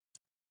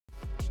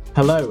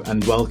Hello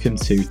and welcome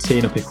to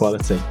Teen Up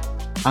Equality.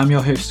 I'm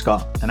your host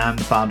Scott and I'm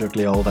the founder of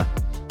Leolda,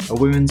 a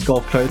women's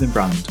golf clothing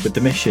brand with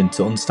the mission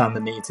to understand the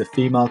needs of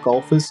female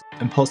golfers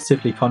and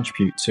positively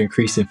contribute to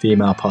increasing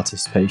female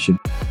participation.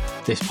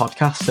 This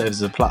podcast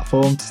serves as a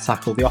platform to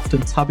tackle the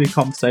often taboo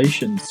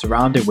conversations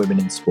surrounding women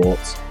in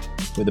sports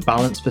with a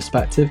balanced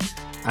perspective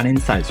and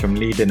insights from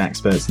leading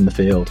experts in the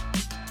field.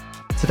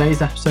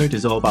 Today's episode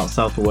is all about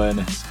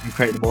self-awareness and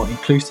creating a more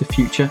inclusive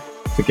future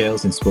for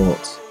girls in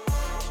sports.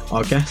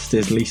 Our guest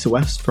is Lisa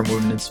West from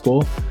Women in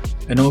Sport,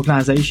 an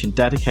organisation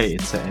dedicated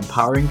to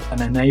empowering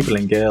and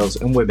enabling girls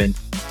and women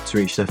to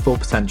reach their full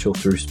potential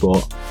through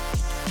sport.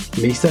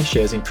 Lisa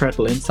shares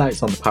incredible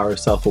insights on the power of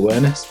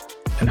self-awareness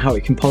and how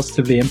it can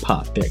positively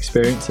impact the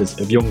experiences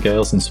of young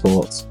girls in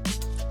sports.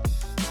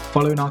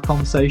 Following our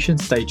conversation,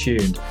 stay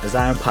tuned as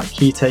I unpack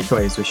key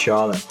takeaways with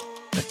Charlotte,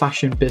 a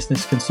fashion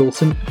business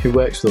consultant who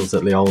works with us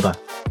at Leolda.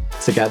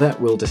 Together,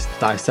 we'll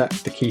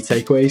dissect the key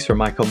takeaways from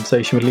my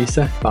conversation with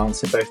Lisa,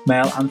 balancing both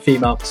male and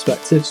female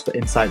perspectives for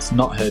insights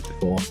not heard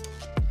before.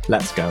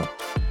 Let's go.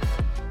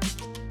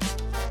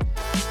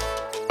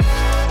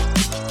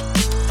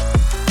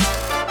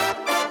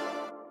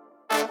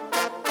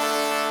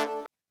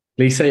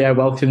 Lisa,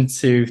 welcome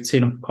to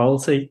Teen Up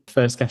Equality,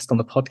 first guest on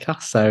the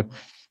podcast. So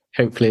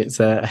hopefully it's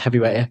a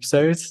heavyweight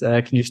episode.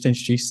 Can you just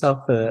introduce yourself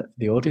for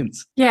the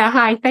audience? Yeah,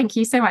 hi. Thank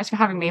you so much for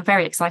having me. I'm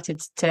very excited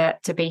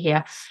to be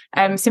here.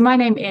 So my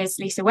name is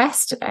Lisa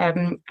West,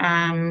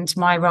 and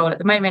my role at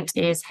the moment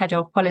is Head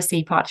of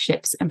Policy,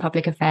 Partnerships and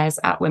Public Affairs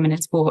at Women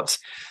in Sport.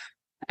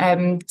 So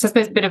I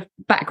suppose a bit of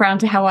background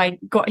to how I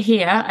got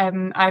here.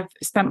 I've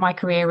spent my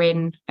career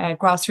in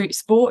grassroots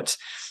sport.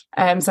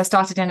 So I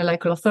started in a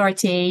local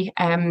authority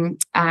and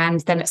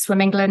then at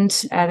Swim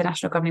England, the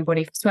national governing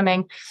body for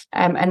swimming,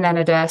 and then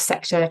at a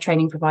sector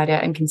training provider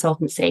and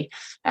consultancy.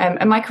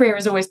 And my career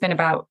has always been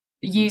about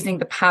using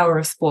the power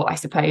of sport, I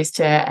suppose,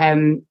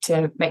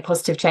 to make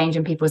positive change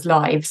in people's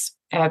lives.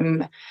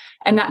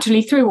 And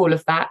naturally, through all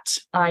of that,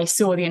 I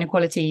saw the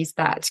inequalities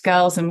that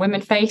girls and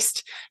women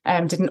faced,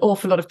 did an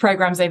awful lot of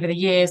programs over the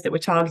years that were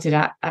targeted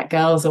at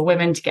girls or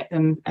women to get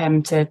them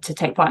to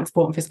take part in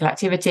sport and physical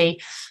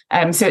activity.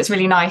 So it's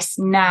really nice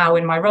now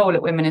in my role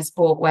at Women in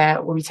Sport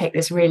where we take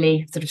this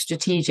really sort of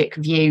strategic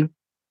view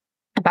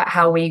about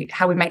how we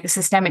make the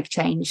systemic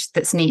change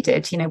that's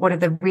needed. You know, what are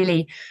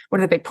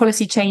the big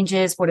policy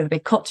changes? What are the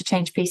big culture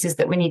change pieces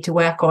that we need to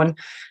work on?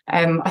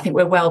 I think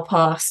we're well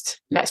past,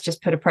 let's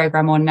just put a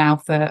program on now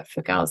for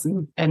girls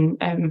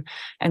and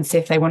see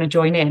if they want to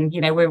join in.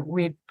 You know,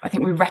 I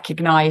think we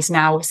recognise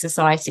now as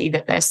society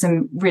that there's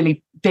some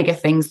really bigger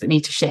things that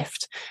need to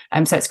shift.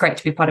 So it's great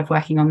to be part of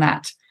working on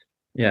that.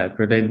 Yeah,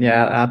 brilliant.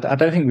 Yeah, I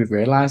don't think we've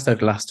realised over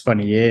the last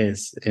 20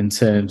 years in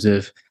terms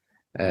of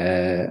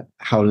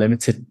how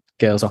limited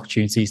girls'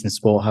 opportunities in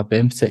sport have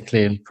been,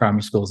 particularly in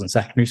primary schools and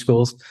secondary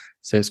schools.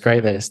 So it's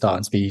great that it's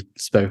starting to be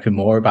spoken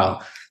more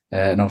about.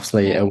 And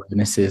obviously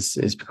awareness is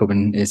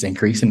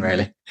increasing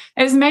really.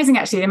 It's amazing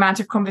actually the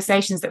amount of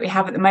conversations that we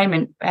have at the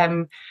moment,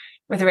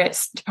 whether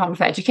it's Department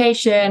for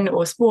Education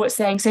or sports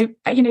saying, so,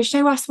 you know,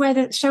 show us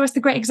the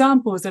great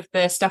examples of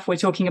the stuff we're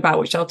talking about,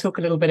 which I'll talk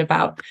a little bit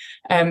about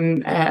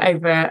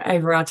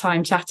over our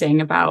time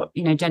chatting about,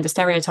 you know, gender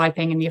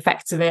stereotyping and the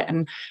effects of it.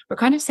 And we're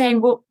kind of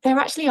saying, well, there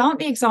actually aren't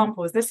the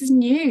examples. This is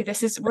new.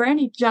 We're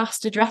only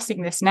just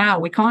addressing this now.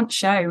 We can't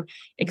show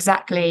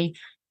exactly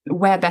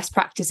where best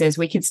practice is.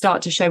 We could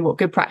start to show what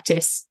good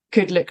practice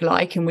could look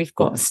like, and we've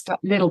got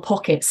little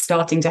pockets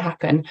starting to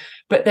happen,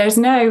 but there's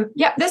no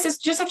this is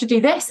just have to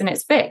do this and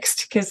it's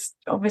fixed, because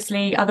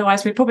obviously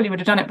otherwise we probably would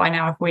have done it by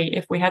now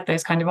if we had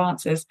those kind of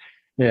answers.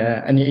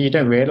 Yeah, and you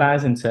don't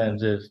realise in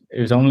terms of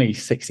it was only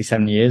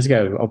 60-70 years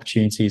ago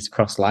opportunities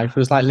across life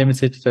was like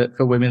limited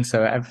for women,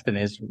 so everything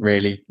is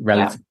really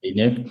relatively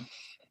new.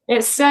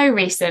 It's so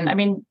recent. I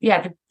mean,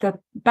 the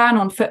ban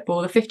on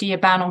football, the 50-year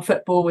ban on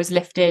football was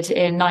lifted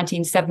in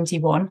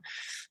 1971.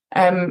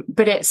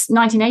 But it's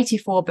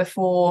 1984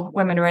 before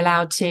women are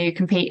allowed to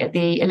compete at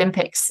the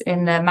Olympics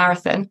in the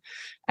marathon.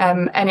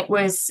 And it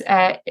was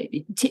the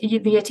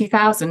year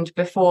 2000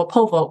 before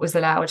pole vault was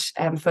allowed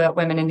for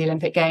women in the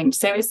Olympic Games.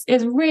 So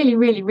it's really,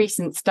 really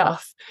recent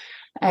stuff.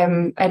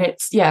 And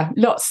it's,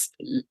 lots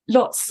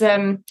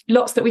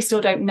that we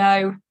still don't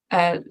know.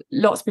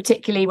 Lots,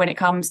 particularly when it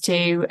comes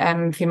to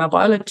female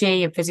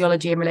biology and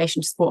physiology in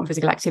relation to sport and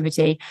physical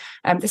activity.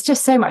 There's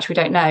just so much we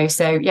don't know.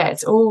 So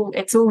it's all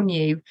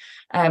new,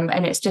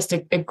 and it's just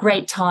a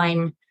great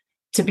time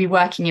to be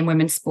working in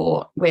women's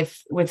sport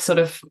with sort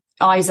of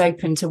eyes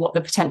open to what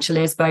the potential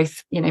is,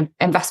 both, you know,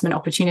 investment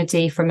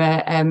opportunity from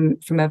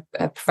a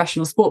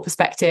professional sport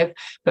perspective,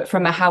 but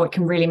from a how it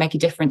can really make a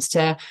difference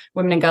to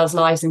women and girls'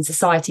 lives in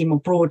society more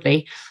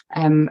broadly,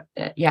 and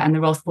the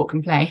role sport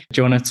can play.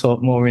 Do you want to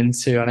talk more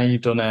into, I know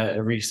you've done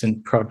a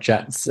recent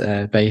project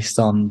based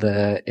on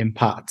the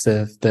impact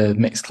of the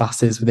mixed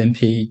classes within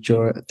PE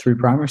through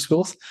primary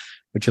schools.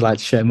 Would you like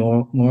to share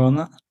more on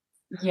that?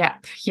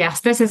 Yes,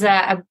 this is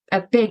a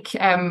big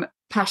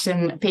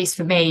passion piece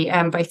for me,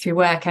 both through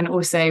work and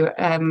also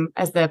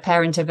as the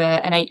parent of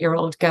an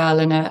 8-year-old girl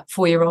and a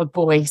 4-year-old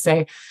boy.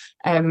 So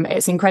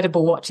it's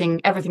incredible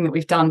watching everything that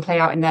we've done play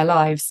out in their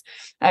lives.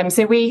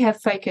 So we have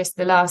focused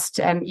the last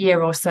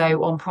year or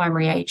so on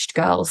primary aged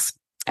girls.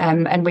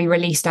 And we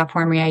released our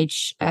primary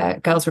age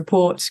girls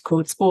report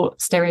called Sport,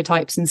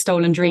 Stereotypes and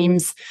Stolen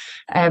Dreams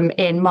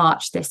in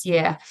March this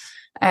year.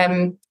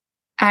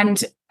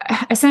 And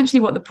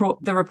essentially what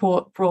the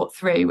report brought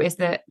through is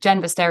that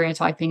gender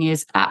stereotyping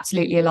is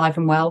absolutely alive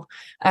and well,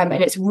 and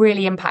it's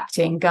really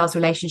impacting girls'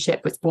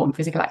 relationship with sport and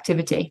physical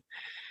activity.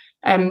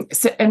 And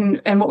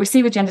what we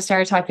see with gender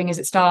stereotyping is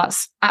it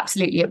starts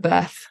absolutely at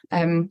birth.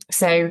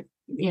 So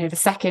the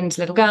second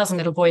little girls and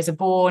little boys are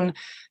born,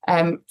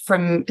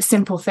 from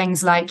simple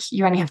things like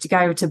you only have to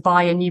go to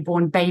buy a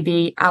newborn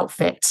baby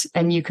outfit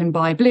and you can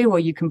buy blue or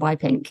you can buy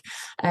pink,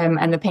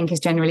 and the pink is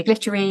generally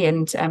glittery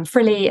and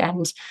frilly,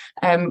 and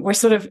we're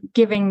sort of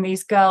giving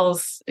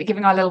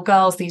our little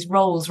girls these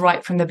roles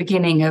right from the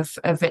beginning of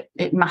it.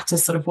 It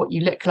matters sort of what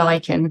you look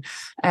like, and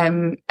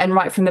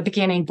right from the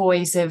beginning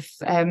boys have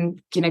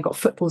got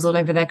footballs all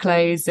over their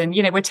clothes, and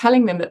we're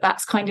telling them that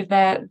that's kind of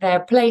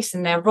their place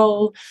and their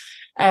role.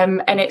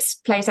 And it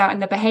plays out in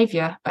the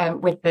behaviour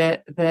with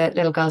the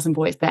little girls and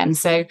boys then.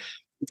 So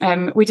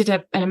we did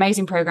an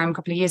amazing programme a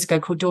couple of years ago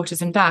called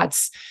Daughters and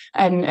Dads.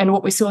 And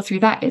what we saw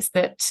through that is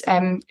that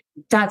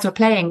dads were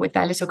playing with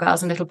their little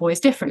girls and little boys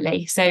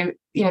differently. So,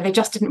 they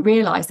just didn't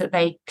realise that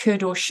they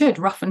could or should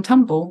rough and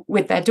tumble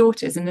with their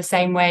daughters in the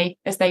same way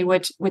as they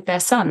would with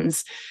their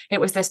sons. It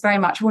was this very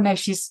much, well, no,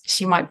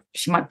 she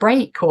might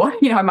break, or,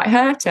 I might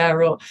hurt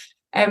her, or...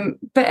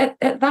 but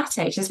at that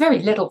age, there's very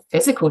little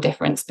physical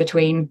difference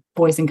between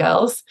boys and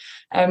girls.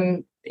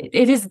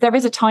 There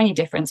is a tiny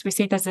difference. We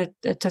see there's a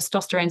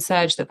testosterone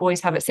surge that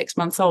boys have at 6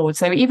 months old.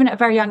 So even at a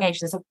very young age,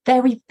 there's a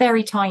very,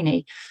 very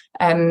tiny,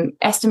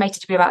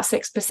 estimated to be about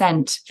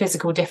 6%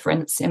 physical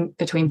difference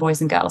between boys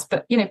and girls.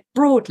 But,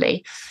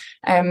 broadly,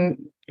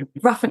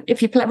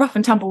 if you play rough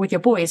and tumble with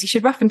your boys, you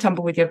should rough and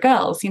tumble with your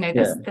girls.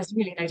 There's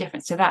really no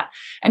difference to that.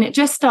 And it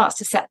just starts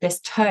to set this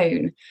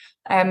tone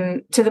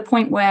to the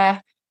point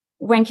where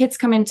when kids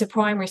come into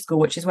primary school,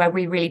 which is where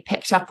we really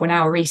picked up on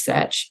our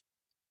research,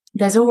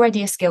 there's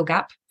already a skill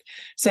gap.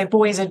 So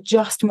boys are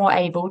just more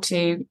able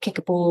to kick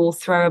a ball,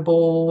 throw a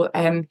ball,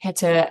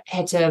 hit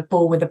a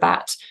ball with a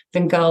bat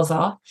than girls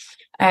are.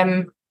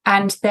 And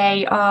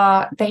they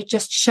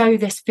just show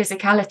this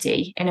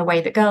physicality in a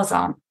way that girls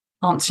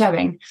aren't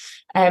showing.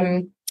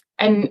 And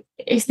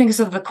I think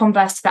sort of the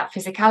converse to that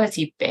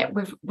physicality bit,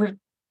 we've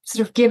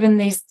sort of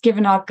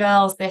given our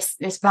girls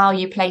this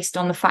value placed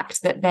on the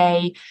fact that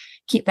they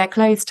keep their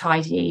clothes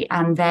tidy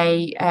and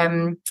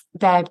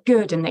they're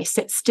good and they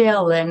sit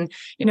still, and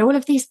all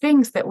of these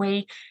things that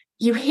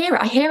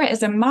I hear it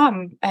as a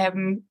mum,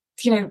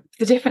 the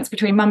difference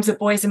between mums of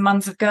boys and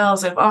mums of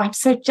girls, of, oh, I'm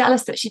so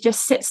jealous that she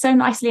just sits so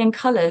nicely in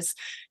colours,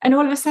 and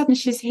all of a sudden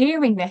she's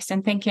hearing this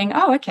and thinking,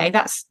 oh, okay,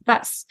 that's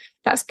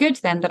good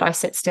then, that I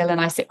sit still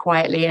and I sit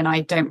quietly and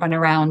I don't run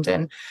around.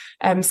 And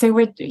so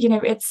we're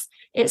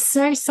it's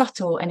so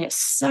subtle and it's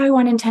so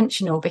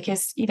unintentional,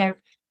 because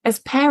as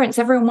parents,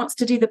 everyone wants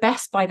to do the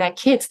best by their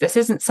kids. This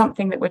isn't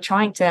something that we're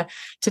trying to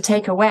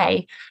take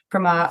away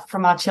from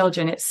our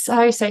children. It's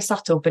so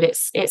subtle, but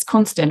it's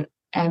constant.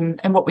 And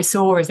what we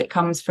saw is it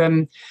comes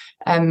from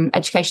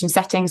education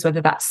settings,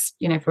 whether that's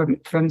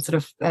from sort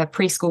of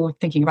preschool,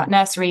 thinking about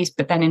nurseries,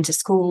 but then into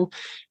school,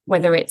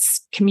 whether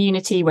it's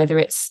community, whether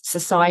it's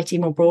society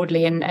more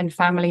broadly, and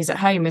families at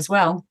home as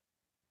well.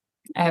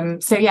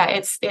 So yeah,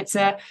 it's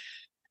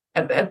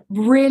a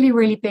really,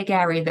 really big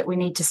area that we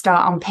need to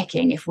start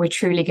unpicking if we're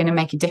truly going to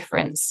make a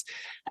difference.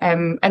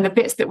 And the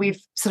bits that we've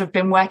sort of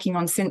been working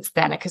on since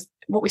then, because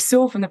what we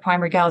saw from the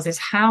primary girls is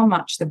how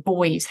much the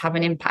boys have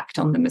an impact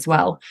on them as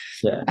well.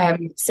 Yeah.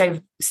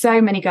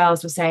 So many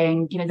girls were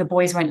saying, the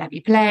boys won't let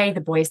me play,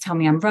 the boys tell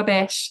me I'm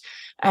rubbish.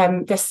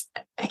 This,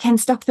 again,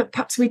 stuff that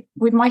perhaps we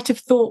might have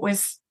thought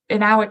was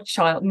in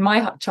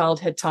my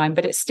childhood time,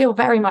 but it's still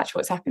very much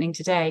what's happening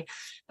today.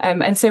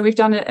 And so we've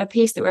done a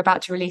piece that we're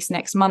about to release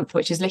next month,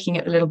 which is looking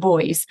at the little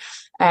boys,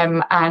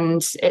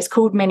 and it's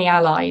called Mini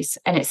Allies,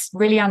 and it's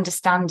really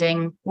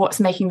understanding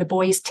what's making the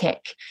boys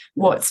tick,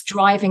 what's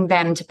driving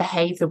them to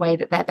behave the way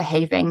that they're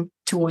behaving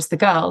towards the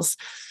girls.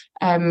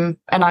 And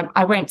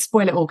I won't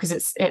spoil it all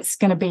because it's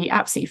going to be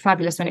absolutely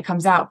fabulous when it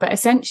comes out. But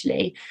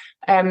essentially,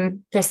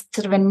 this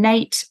sort of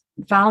innate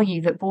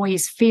value that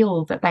boys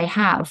feel that they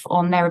have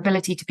on their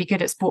ability to be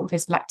good at sport and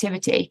physical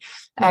activity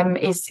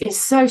is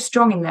so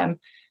strong in them.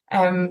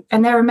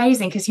 And they're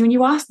amazing, because when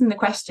you ask them the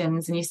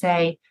questions and you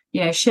say,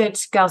 should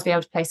girls be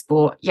able to play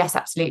sport? Yes,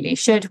 absolutely.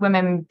 Should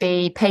women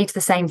be paid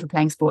the same for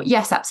playing sport?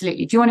 Yes,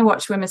 absolutely. Do you want to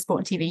watch women's sport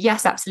on TV?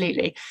 Yes,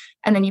 absolutely.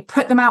 And then you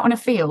put them out on a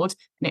field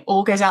and it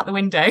all goes out the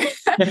window.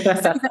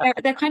 So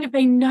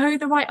they know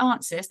the right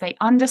answers. They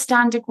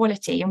understand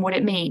equality and what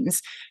it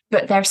means,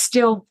 but they're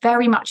still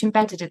very much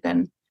embedded in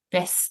them.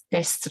 This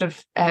sort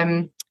of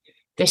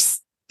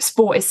this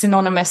sport is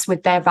synonymous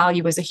with their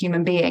value as a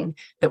human being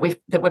that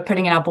we're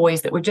putting in our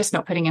boys, that we're just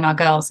not putting in our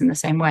girls in the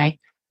same way.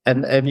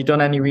 And have you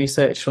done any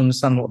research to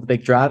understand what the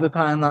big driver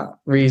behind that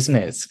reason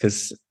is?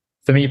 Because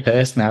for me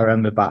personally, I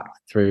remember back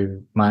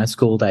through my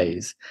school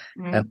days,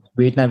 and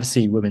we'd never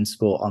see women's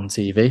sport on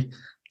TV.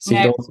 So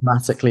you'd No.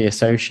 automatically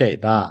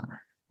associate that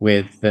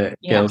with the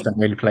Yeah. girls don't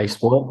really play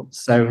sport.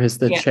 So has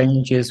the Yeah.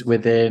 changes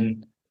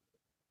within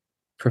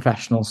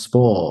professional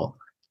sport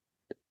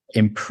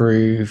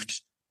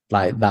improved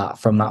like that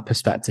from that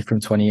perspective from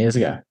 20 years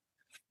ago?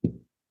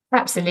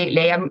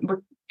 Absolutely.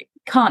 We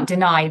can't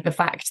deny the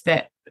fact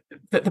that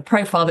the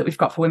profile that we've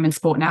got for women's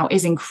sport now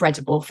is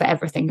incredible for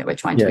everything that we're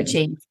trying to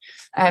achieve.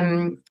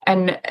 And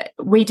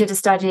we did a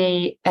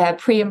study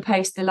pre and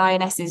post the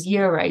Lionesses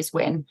Euros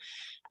win,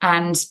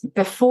 and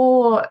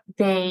before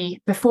the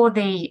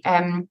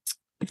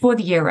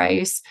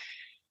Euros,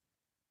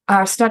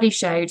 our study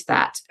showed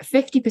that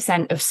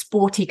 50% of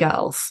sporty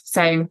girls,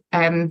 so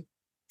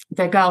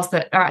the girls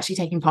that are actually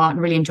taking part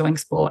and really enjoying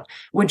sport,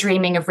 were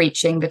dreaming of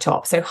reaching the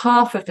top. So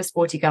half of the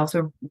sporty girls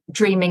were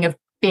dreaming of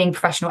being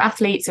professional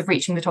athletes, of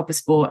reaching the top of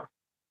sport,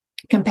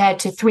 compared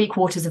to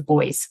 3/4 of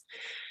boys.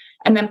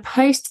 And then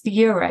post the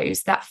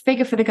Euros, that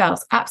figure for the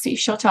girls absolutely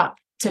shot up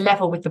to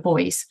level with the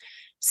boys.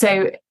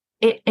 So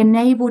it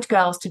enabled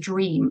girls to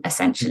dream,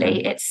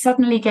 essentially. It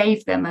suddenly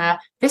gave them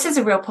this is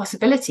a real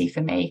possibility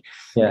for me.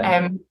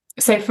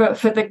 So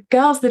for the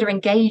girls that are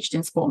engaged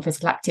in sport and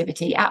physical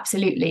activity,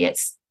 absolutely,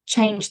 it's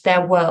changed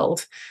their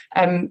world.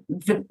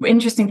 The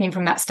interesting thing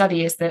from that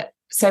study is that,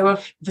 so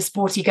of the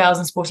sporty girls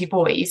and sporty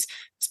boys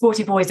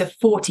are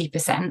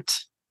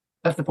 40%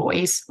 of the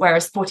boys,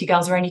 whereas sporty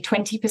girls are only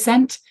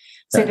 20%.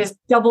 So there's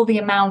double the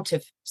amount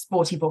of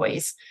sporty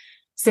boys.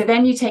 So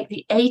then you take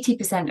the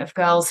 80% of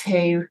girls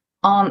who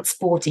aren't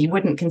sporty,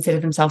 wouldn't consider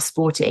themselves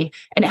sporty,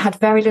 and it had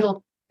very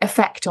little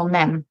effect on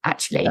them,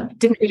 actually. It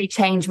didn't really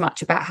change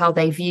much about how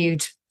they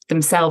viewed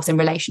themselves in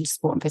relation to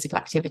sport and physical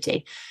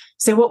activity.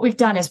 So what we've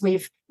done is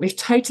we've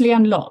totally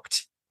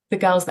unlocked the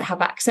girls that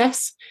have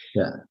access.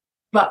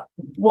 But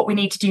what we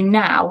need to do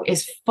now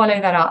is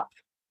follow that up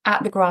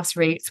at the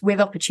grassroots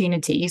with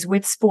opportunities,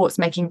 with sports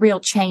making real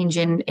change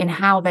in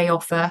how they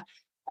offer,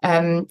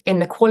 in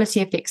the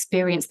quality of the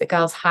experience that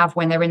girls have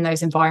when they're in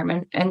those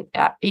environments, and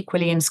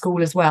equally in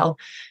school as well,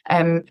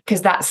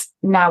 because that's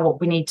now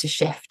what we need to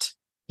shift.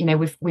 You know,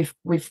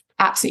 we've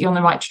absolutely on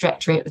the right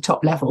trajectory at the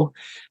top level,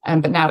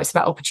 but now it's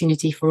about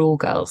opportunity for all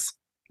girls.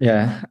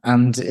 Yeah,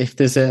 and if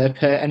there's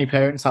any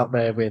parents out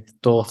there with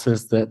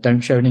daughters that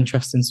don't show an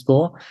interest in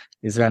sport,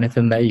 is there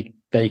anything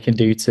they can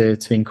do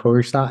to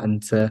encourage that,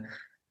 and to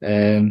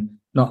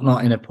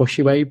not in a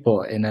pushy way,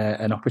 but in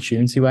an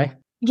opportunity way?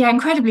 Yeah,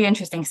 incredibly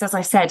interesting. Because as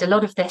I said, a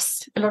lot of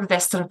this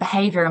sort of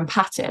behaviour and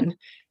pattern,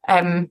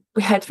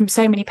 we heard from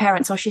so many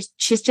parents, oh, she's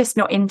just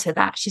not into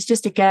that. She's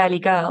just a girly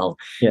girl.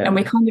 And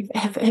we kind of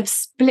have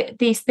split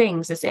these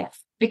things as if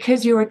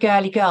because you're a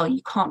girly girl,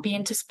 you can't be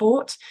into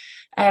sport.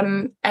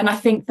 And I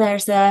think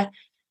there's a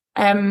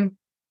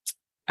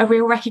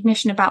real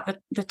recognition about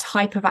the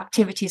type of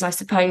activities, I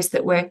suppose,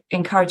 that we're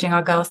encouraging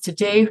our girls to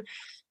do.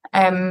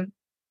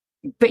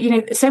 But, you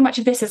know, so much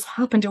of this has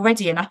happened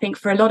already. And I think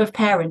for a lot of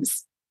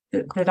parents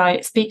that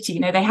I speak to,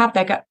 you know, they have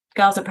their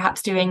girls are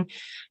perhaps doing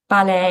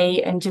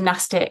ballet and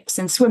gymnastics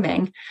and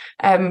swimming,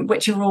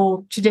 which are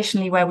all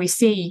traditionally where we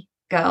see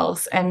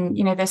girls. And,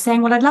 you know, they're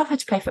saying, well, I'd love her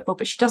to play football,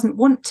 but she doesn't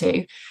want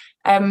to.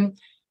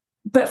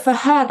 But for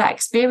her, that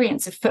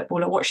experience of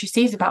football, or what she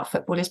sees about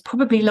football, is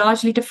probably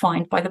largely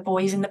defined by the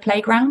boys in the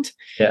playground.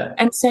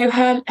 And so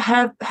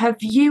her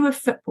view of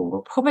football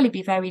will probably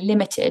be very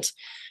limited.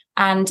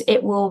 And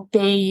it will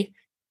be,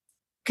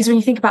 because when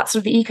you think about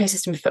sort of the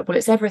ecosystem of football,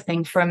 it's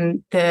everything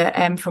from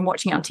from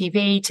watching it on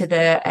TV to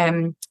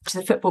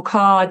the football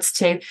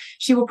cards.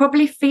 She will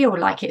probably feel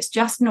like it's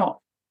just not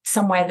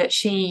somewhere that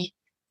she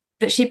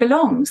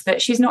belongs, that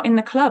she's not in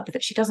the club,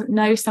 that she doesn't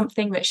know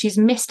something, that she's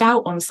missed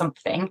out on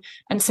something,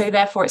 and so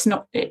therefore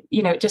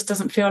it just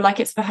doesn't feel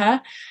like it's for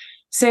her.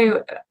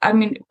 So I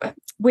mean,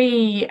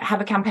 we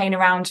have a campaign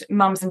around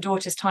mums and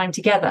daughters' time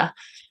together,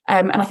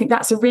 and I think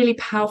that's a really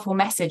powerful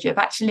message of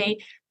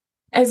actually,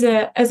 as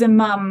a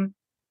mum,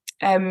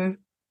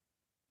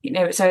 you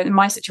know, so in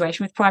my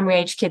situation with primary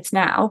age kids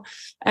now,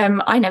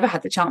 I never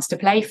had the chance to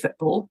play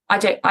football.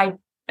 I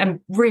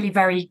am really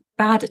very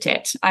bad at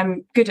it.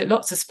 I'm good at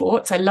lots of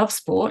sports. I love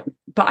sport,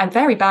 but I'm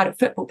very bad at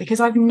football because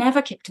I've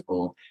never kicked a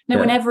ball. No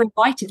one ever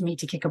invited me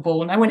to kick a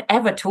ball. No one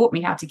ever taught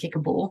me how to kick a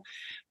ball.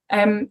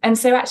 And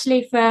so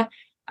actually,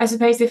 I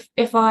suppose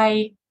if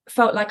I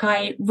felt like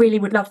I really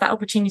would love that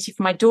opportunity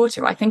for my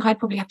daughter, I think I'd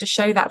probably have to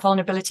show that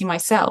vulnerability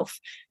myself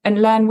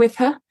and learn with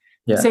her,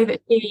 so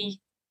that she,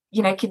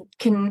 you know,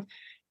 can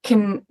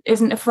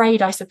isn't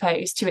afraid, I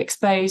suppose, to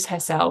expose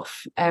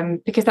herself,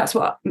 because that's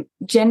what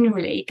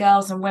generally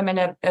girls and women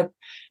are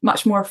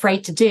much more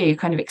afraid to do,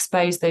 kind of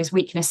expose those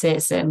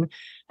weaknesses and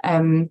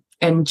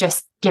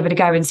just give it a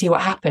go and see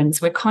what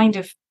happens. We're kind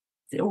of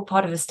all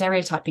part of the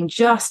stereotyping,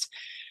 just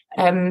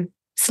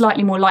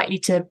slightly more likely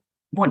to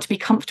want to be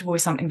comfortable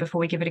with something before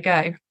we give it a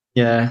go.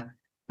 Yeah.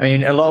 I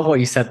mean, a lot of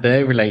what you said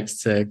there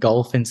relates to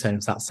golf in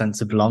terms of that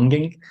sense of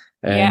belonging.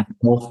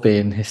 Golf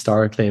being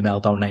historically a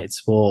male-dominated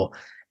sport,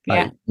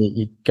 Yeah. Like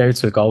you go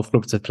to a golf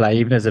club to play,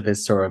 even as a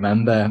visitor or a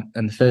member,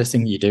 and the first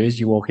thing you do is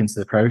you walk into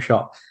the pro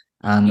shop,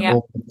 and Yeah.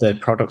 all of the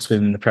products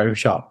within the pro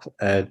shop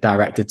are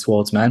directed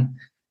towards men,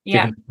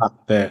 Yeah. given the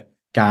fact that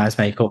guys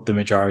make up the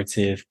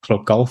majority of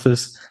club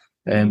golfers.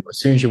 And as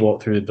soon as you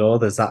walk through the door,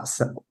 there's that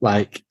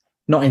like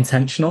not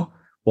intentional,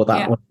 but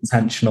that Yeah.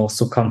 unintentional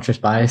subconscious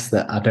bias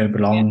that I don't Yeah.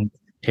 belong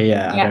here,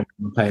 I Yeah. don't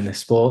belong playing this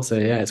sport. So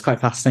yeah, it's quite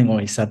fascinating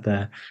what you said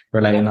there,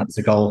 relating Yeah. that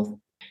to golf.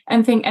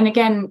 And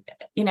again,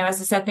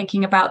 as I said,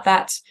 thinking about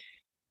that,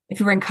 if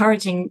we're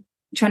trying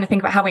to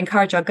think about how we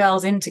encourage our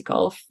girls into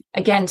golf,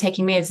 again,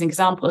 taking me as an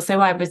example.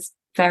 So I was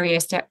very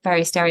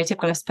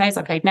stereotypical, I suppose.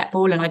 I played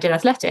netball and I did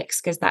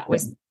athletics because that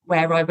was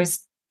where I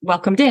was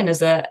welcomed in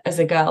as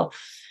a girl.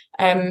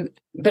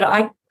 But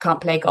I can't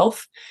play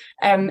golf.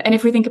 And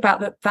if we think about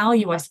the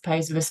value, I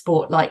suppose, of a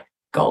sport like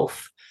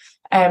golf,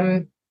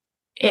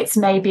 it's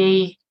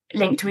maybe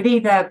linked with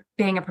either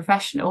being a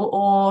professional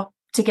or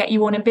to get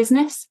you on in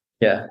business.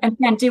 Yeah. And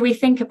then do we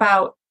think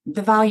about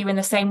the value in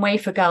the same way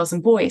for girls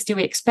and boys? Do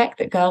we expect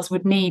that girls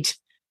would need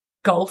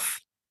golf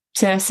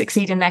to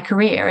succeed in their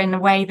career in a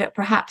way that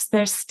perhaps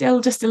there's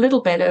still just a little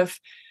bit of,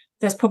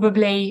 there's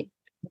probably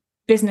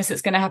business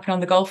that's going to happen on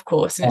the golf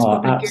course, and it's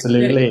probably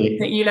absolutely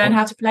good that you learn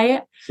how to play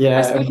it. Yeah. I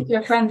was speaking to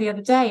a friend the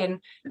other day,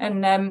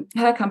 and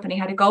her company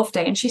had a golf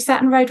day, and she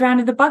sat and rode around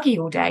in the buggy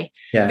all day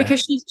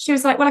because she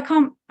was like, well,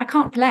 I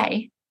can't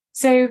play,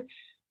 so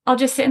I'll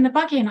just sit in the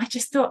buggy. And I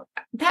just thought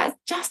that's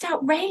just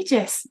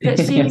outrageous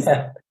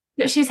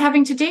that she's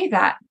having to do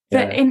that,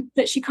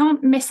 that she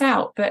can't miss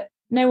out, but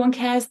no one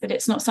cares that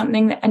it's not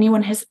something that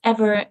anyone has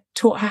ever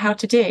taught her how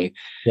to do.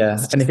 Yeah.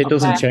 And if it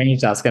doesn't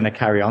change, that's going to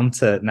carry on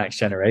to next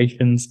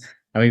generations.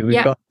 I mean,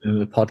 we've got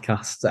the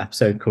podcast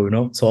episode coming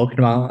up talking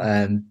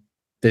about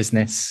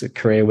business,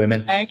 career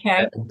women,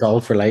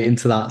 golf relating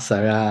to that.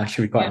 So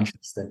should be quite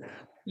interesting.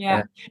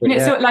 Yeah. And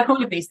it's sort of like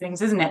all of these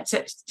things, isn't it?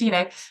 So,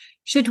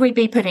 should we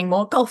be putting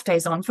more golf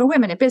days on for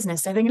women in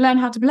business so they can learn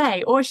how to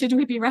play? Or should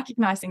we be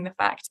recognizing the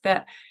fact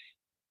that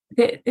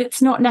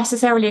it's not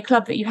necessarily a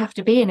club that you have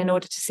to be in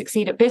order to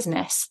succeed at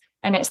business?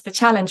 And it's the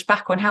challenge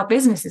back on how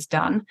business is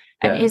done.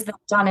 And is that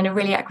done in a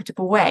really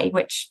equitable way,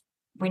 which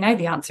we know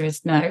the answer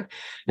is no,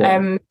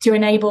 to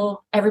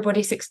enable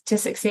everybody to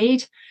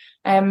succeed.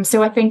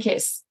 So I think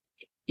it's,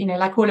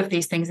 like all of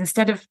these things,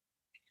 instead of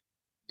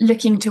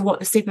looking to what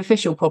the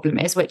superficial problem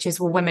is, which is,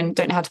 well, women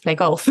don't know how to play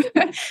golf.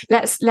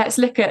 let's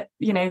look at,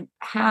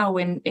 how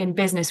in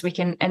business we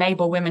can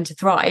enable women to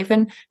thrive.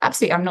 And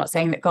absolutely, I'm not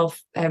saying that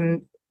golf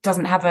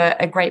doesn't have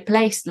a great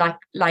place,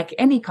 like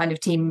any kind of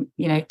team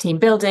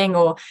building,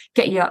 or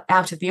get you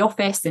out of the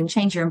office and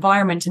change your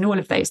environment and all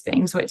of those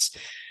things,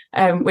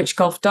 which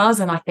golf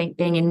does. And I think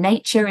being in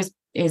nature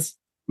is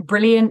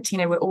brilliant.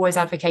 We're always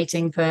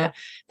advocating for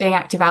being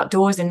active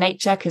outdoors in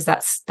nature, because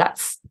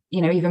that's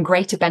even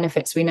greater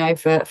benefits we know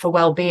for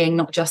well-being,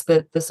 not just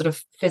the sort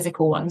of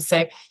physical ones.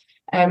 So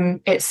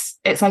it's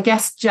I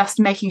guess just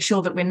making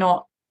sure that we're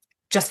not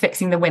just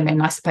fixing the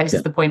women, I suppose,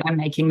 is the point I'm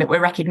making, that we're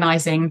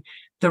recognizing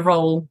the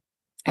role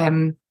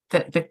that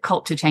the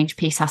culture change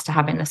piece has to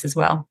have in this as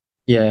well.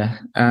 Yeah,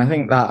 and I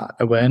think that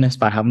awareness,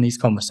 by having these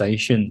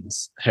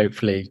conversations,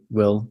 hopefully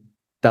will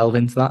delve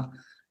into that.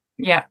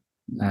 Yeah.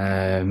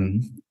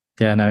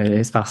 Yeah, no, it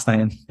is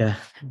fascinating. Yeah,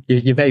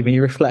 you made me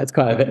reflect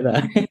quite a bit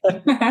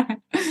there.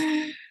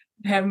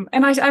 And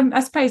I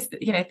suppose,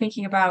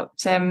 thinking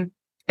about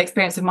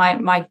experience of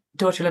my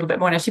daughter a little bit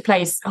more now. She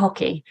plays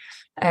hockey.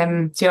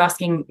 So you're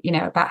asking,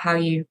 about how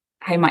you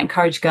might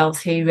encourage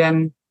girls who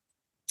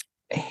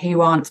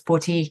aren't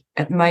sporty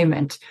at the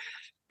moment.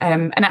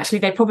 And actually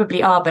they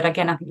probably are, but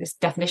again, I think this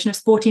definition of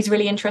sporty is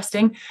really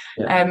interesting.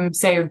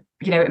 So,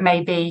 it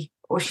may be,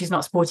 or she's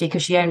not sporty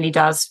because she only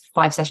does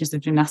 5 sessions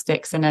of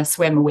gymnastics and a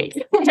swim a week,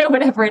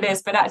 whatever it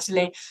is. But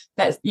actually,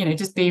 let's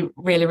just be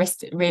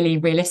really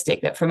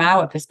realistic that from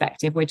our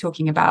perspective, we're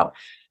talking about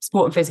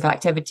sport and physical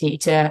activity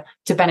to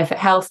benefit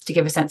health, to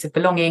give a sense of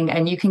belonging,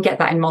 and you can get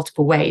that in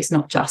multiple ways,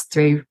 not just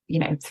through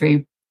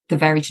the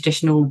very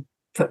traditional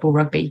football,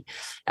 rugby.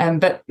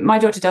 But my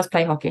daughter does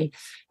play hockey,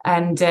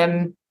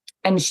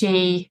 and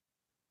she,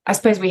 I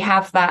suppose we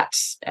have that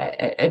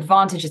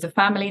advantage as a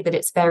family, that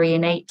it's very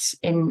innate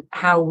in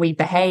how we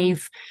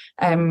behave.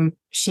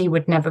 She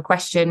would never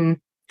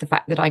question the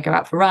fact that I go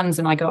out for runs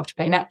and I go off to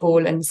play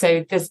netball. And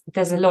so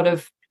there's a lot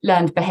of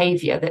learned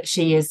behavior that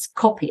she is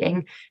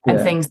copying, and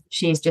things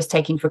she is just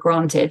taking for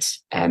granted.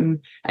 And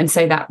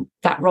so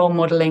that role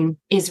modeling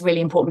is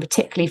really important,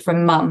 particularly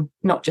from mum,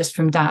 not just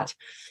from dad.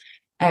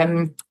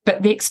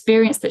 But the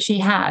experience that she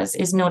has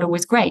is not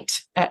always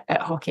great at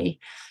hockey.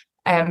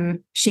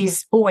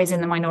 She's always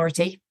in the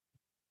minority.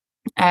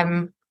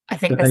 I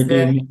think do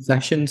they do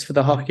sessions for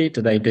the hockey?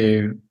 Do they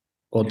do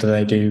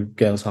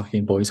girls hockey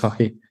and boys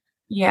hockey?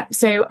 Yeah,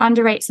 so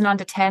under 8s and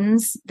under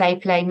 10s they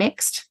play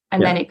mixed,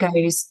 and then it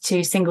goes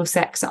to single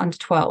sex at under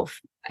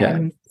 12.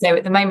 So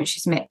at the moment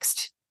she's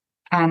mixed,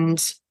 and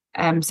so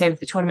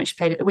the tournament she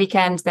played at the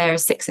weekend, there are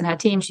 6 in her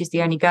team. She's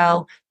the only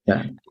girl.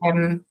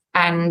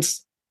 And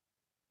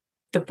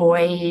the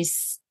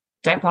boys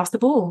don't pass the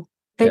ball.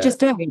 They just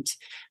don't.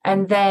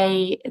 And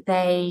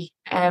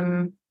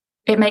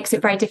it makes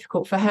it very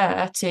difficult for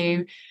her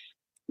to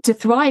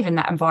thrive in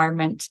that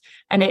environment.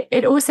 And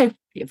it also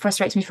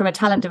frustrates me from a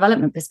talent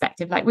development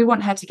perspective. Like, we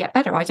want her to get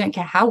better. I don't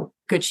care how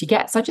good she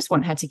gets. I just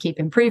want her to keep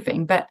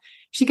improving. But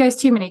she goes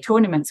too many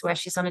tournaments where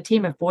she's on a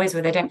team of boys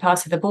where they don't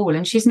pass her the ball,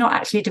 and she's not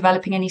actually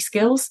developing any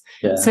skills.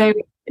 So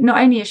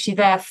not only is she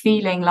there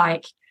feeling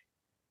like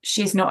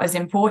she's not as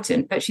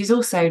important, but she's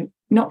also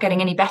not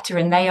getting any better,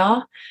 and they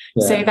are.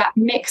 So that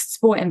mixed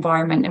sport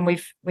environment, and we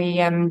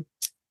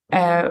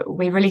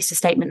released a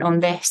statement on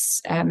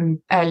this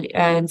early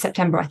in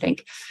September, I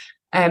think,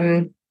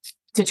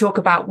 to talk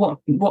about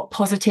what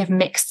positive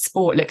mixed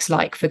sport looks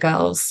like for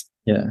girls.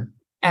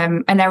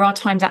 And there are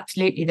times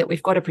absolutely that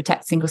we've got to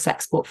protect single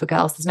sex sport for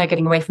girls. There's no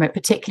getting away from it,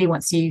 particularly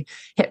once you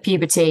hit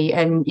puberty,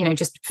 and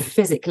just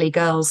physically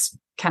girls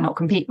cannot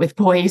compete with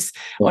boys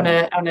on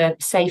a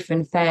safe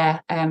and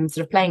fair sort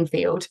of playing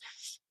field.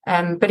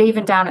 But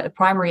even down at the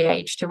primary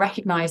age, to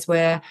recognise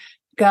where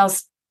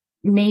girls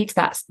need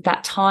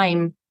that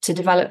time to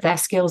develop their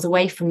skills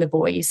away from the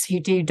boys who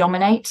do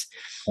dominate.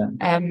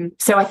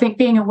 So I think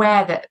being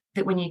aware that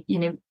when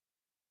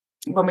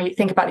when we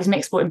think about these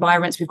mixed sport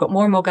environments, we've got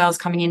more and more girls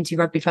coming into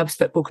rugby clubs,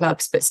 football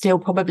clubs, but still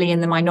probably in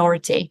the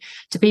minority,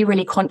 to be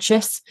really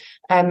conscious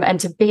and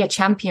to be a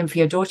champion for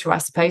your daughter, I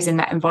suppose, in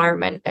that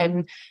environment.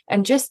 And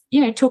just,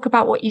 talk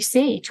about what you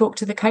see, talk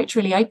to the coach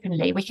really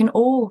openly. We can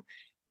all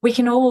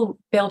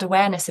build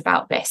awareness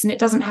about this, and it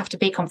doesn't have to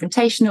be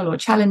confrontational or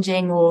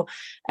challenging, or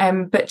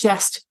but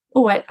just,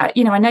 I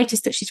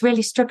noticed that she's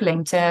really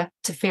struggling to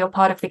feel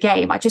part of the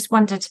game. I just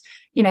wondered,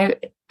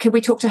 could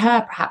we talk to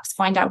her, perhaps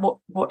find out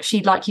what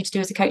she'd like you to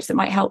do as a coach that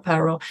might help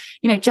her, or,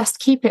 just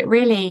keep it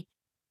really,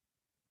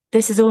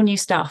 this is all new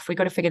stuff. We've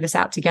got to figure this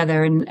out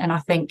together. And I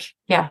think,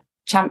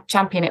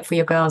 champion it for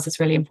your girls is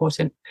really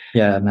important.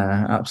 Yeah, no,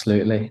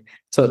 absolutely.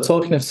 So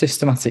talking of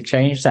systematic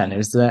change then,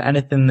 is there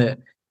anything that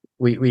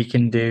we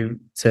can do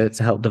to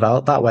help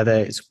develop that, whether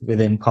it's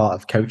within part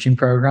of coaching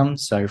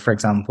programs? So, for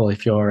example,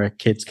 if you're a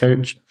kids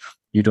coach,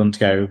 you'd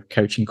undergo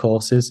coaching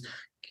courses.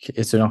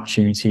 It's an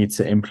opportunity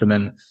to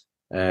implement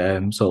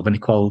sort of an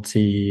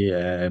equality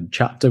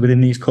chapter within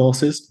these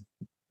courses.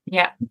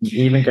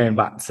 Even going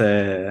back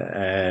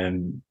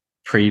to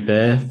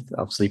pre-birth,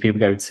 obviously people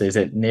go to, is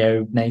it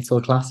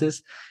neonatal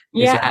classes?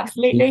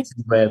 Absolutely.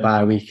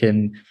 Whereby we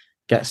can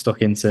get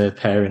stuck into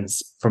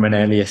parents from an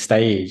earlier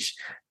stage,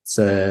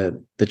 so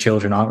the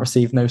children aren't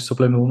receiving those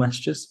subliminal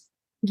messages.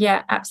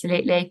 Yeah,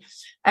 absolutely.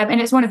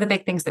 And it's one of the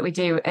big things that we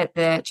do at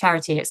the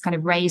charity. It's kind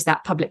of raise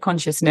that public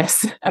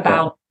consciousness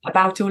about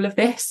all of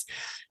this.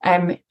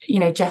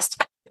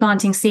 Just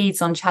planting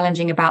seeds on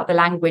challenging about the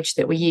language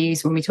that we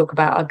use when we talk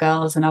about our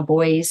girls and our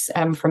boys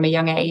from a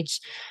young age.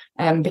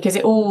 Because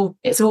it's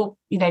all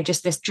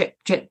just this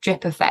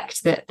drip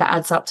effect that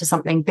adds up to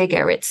something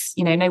bigger. It's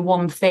no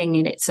one thing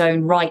in its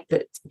own right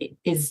that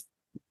is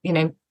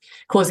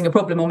causing a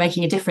problem or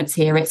making a difference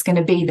here. It's going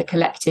to be the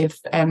collective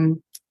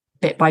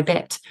bit by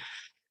bit.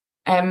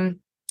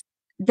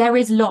 There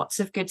is lots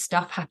of good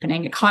stuff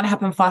happening. It can't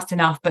happen fast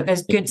enough, but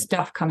there's good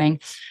stuff coming.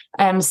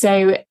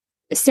 So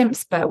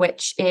CIMSPA,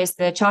 which is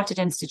the Chartered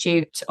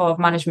Institute of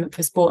Management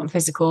for Sport and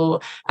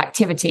Physical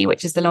Activity,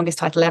 which is the longest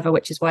title ever,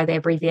 which is why they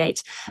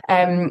abbreviate,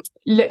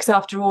 looks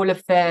after all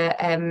of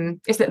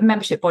it's the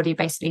membership body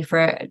basically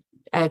for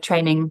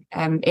training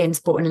in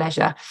sport and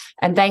leisure.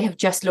 And they have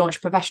just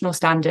launched professional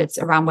standards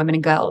around women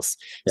and girls.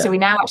 So we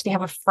now actually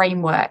have a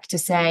framework to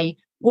say,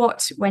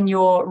 when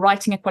you're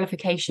writing a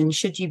qualification,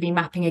 should you be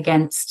mapping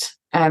against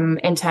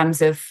in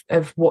terms of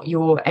what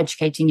you're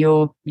educating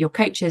your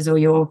coaches or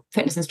your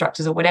fitness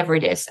instructors or whatever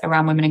it is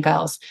around women and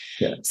girls.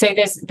 So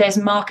there's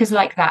markers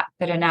like that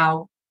are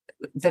now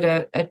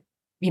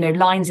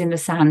lines in the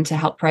sand to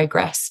help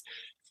progress.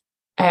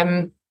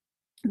 There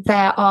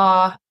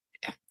are,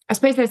 I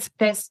suppose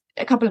there's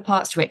a couple of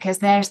parts to it, because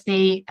there's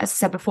as I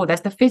said before,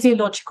 there's the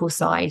physiological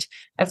side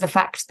of the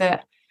fact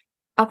that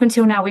up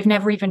until now, we've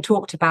never even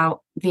talked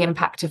about the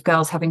impact of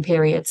girls having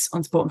periods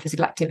on sport and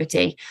physical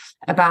activity,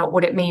 about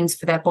what it means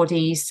for their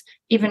bodies.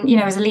 Even,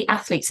 as elite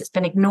athletes, it's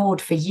been ignored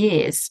for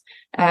years.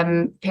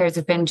 Periods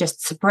have been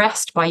just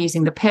suppressed by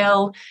using the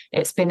pill.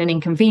 It's been an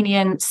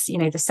inconvenience.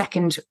 There's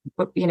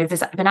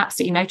been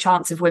absolutely no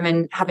chance of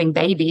women having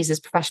babies as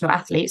professional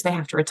athletes. They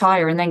have to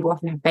retire and then go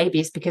off and have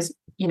babies because,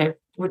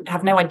 would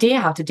have no idea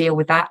how to deal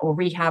with that or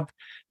rehab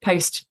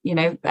post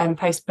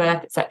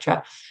birth,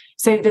 etc.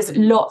 So there's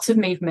lots of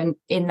movement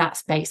in that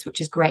space, which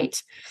is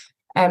great.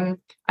 I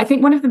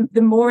think one of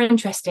the more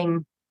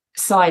interesting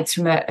sides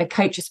from a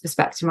coach's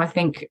perspective, I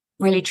think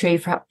really true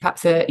for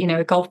perhaps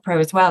a golf pro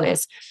as well,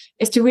 is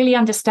to really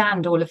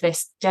understand all of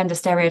this gender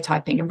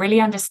stereotyping and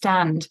really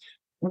understand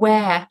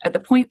where, at the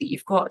point that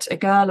you've got a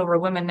girl or a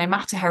woman, no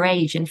matter her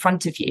age, in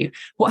front of you,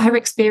 what her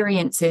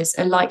experiences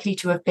are likely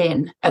to have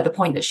been at the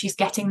point that she's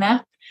getting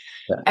there.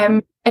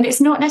 And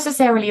it's not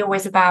necessarily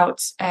always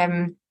about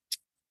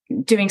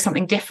doing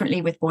something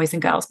differently with boys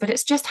and girls, but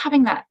it's just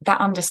having that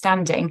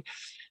understanding.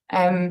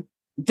 The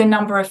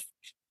number of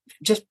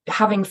just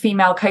having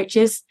female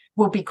coaches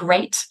will be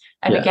great.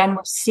 And again,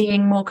 we're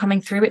seeing more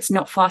coming through. It's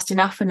not fast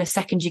enough. And the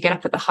second you get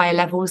up at the higher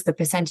levels, the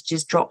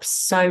percentages drop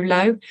so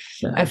low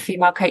of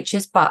female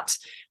coaches. But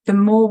the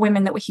more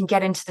women that we can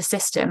get into the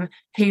system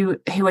who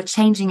are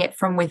changing it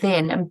from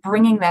within and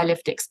bringing their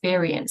lived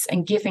experience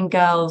and giving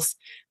girls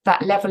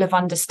that level of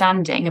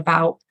understanding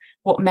about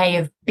what may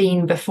have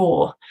been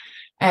before.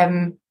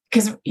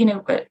 Because,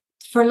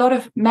 for a lot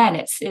of men,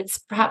 it's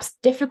perhaps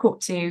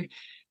difficult to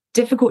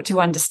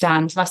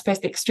understand. And I suppose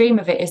the extreme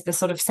of it is the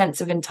sort of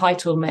sense of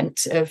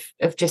entitlement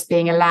of just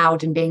being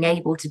allowed and being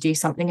able to do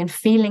something and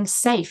feeling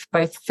safe,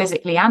 both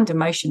physically and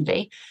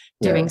emotionally,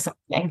 doing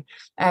something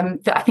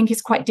that I think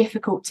is quite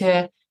difficult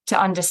to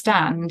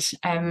understand.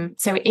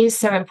 So it is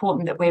so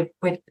important that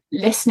we're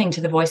listening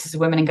to the voices of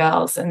women and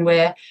girls, and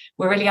we're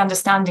really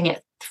understanding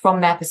it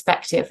from their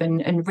perspective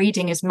and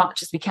reading as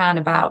much as we can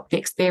about the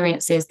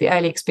experiences, the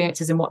early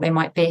experiences and what they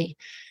might be.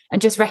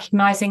 And just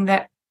recognizing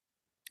that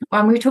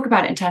when we talk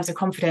about it in terms of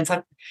confidence,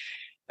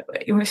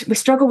 we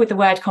struggle with the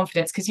word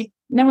confidence because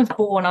no one's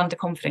born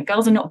underconfident.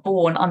 Girls are not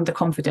born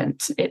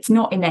underconfident. It's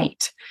not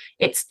innate.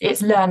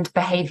 It's learned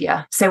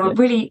behavior. So we're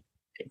really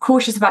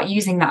cautious about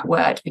using that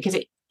word because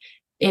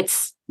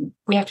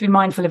we have to be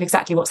mindful of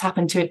exactly what's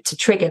happened to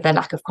trigger their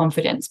lack of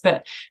confidence.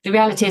 But the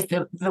reality is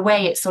the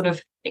way it sort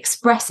of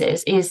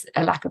expresses is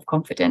a lack of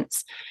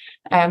confidence.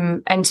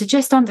 And to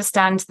just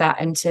understand that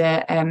and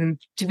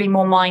to be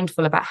more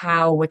mindful about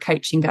how we're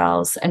coaching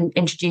girls and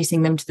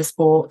introducing them to the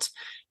sport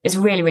is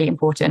really, really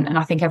important. And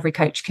I think every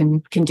coach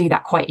can do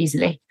that quite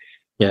easily.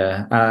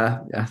 Yeah,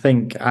 I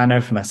think I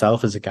know for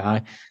myself as a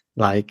guy,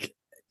 like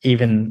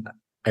even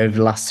over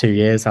the last 2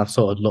 years, I've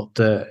sort of looked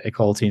at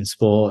equality in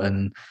sport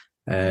and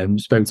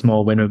spoke to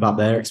more women about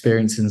their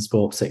experience in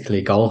sport,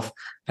 particularly golf.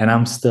 And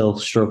I'm still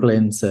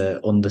struggling to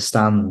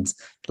understand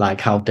like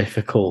how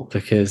difficult,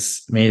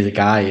 because me as a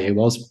guy, it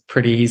was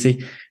pretty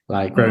easy.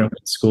 Like growing up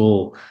in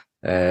school,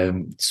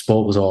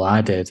 sport was all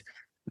I did.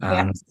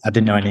 And I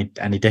didn't know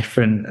any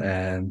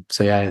different.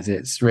 So yeah,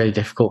 it's really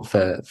difficult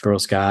for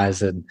us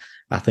guys. And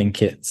I think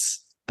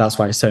that's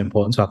why it's so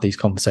important to have these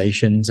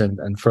conversations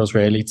and for us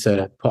really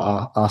to put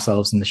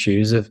ourselves in the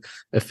shoes of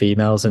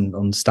females and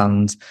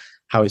understand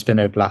how it's been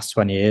over the last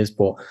 20 years,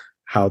 but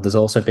how there's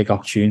also a big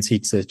opportunity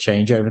to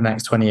change over the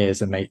next 20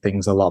 years and make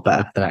things a lot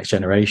better for the next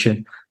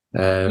generation.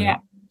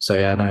 So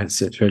yeah, no,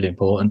 it's really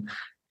important.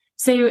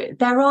 So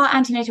there are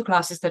antenatal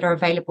classes that are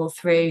available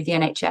through the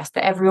NHS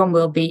that everyone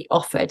will be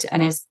offered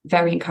and is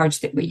very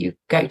encouraged that you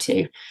go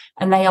to.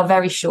 And they are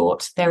very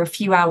short. They're a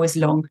few hours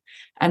long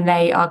and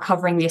they are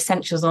covering the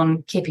essentials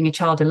on keeping a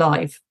child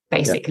alive,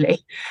 basically.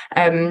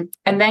 And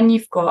then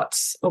you've got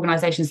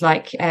organisations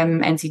like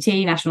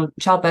NCT, National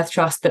Childbirth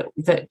Trust,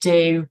 that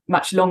do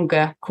much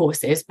longer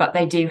courses, but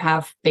they do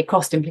have big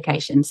cost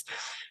implications.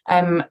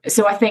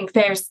 So I think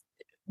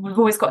we've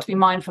always got to be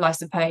mindful, I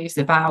suppose,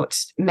 about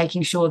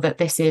making sure that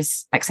this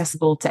is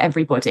accessible to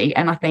everybody.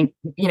 And I think,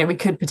 we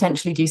could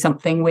potentially do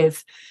something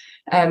with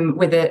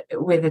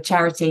a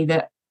charity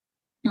that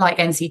like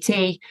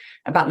NCT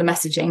about the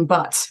messaging,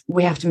 but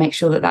we have to make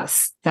sure that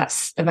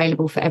that's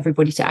available for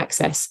everybody to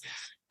access.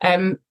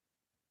 I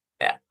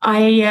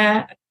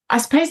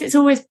suppose it's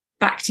always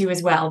back to you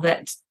as well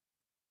that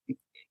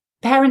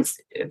parents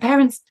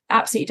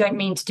absolutely don't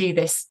mean to do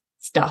this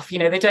stuff.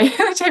 They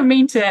don't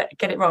mean to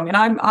get it wrong. And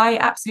I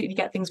absolutely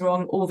get things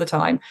wrong all the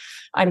time.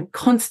 I'm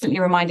constantly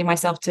reminding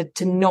myself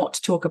to not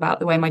talk about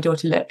the way my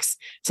daughter looks,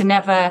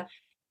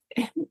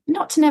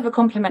 not to never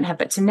compliment her,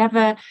 but to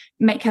never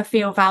make her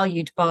feel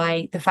valued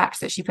by the fact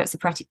that she puts a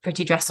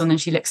pretty dress on and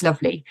she looks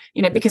lovely,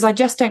 because I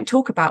just don't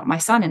talk about my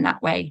son in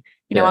that way.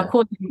 I'll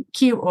call him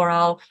cute or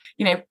I'll,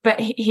 but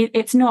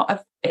it's not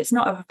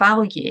of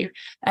value.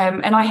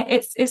 And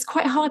it's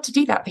quite hard to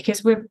do that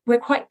because we're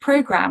quite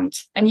programmed,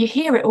 and you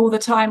hear it all the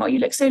time. Oh, you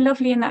look so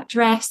lovely in that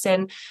dress,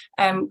 and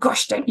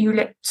gosh, don't you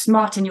look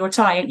smart in your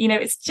tie? And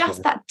it's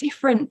just that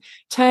different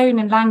tone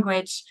and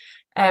language.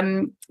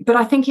 But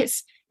I think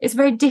it's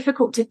very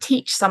difficult to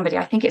teach somebody.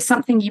 I think it's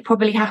something you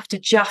probably have to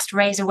just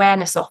raise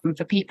awareness of and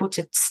for people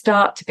to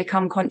start to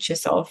become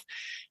conscious of,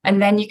 and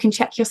then you can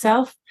check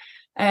yourself.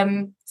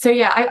 So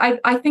yeah,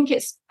 I think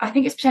it's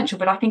potential,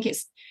 but I think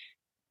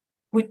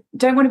we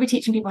don't want to be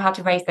teaching people how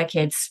to raise their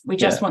kids. We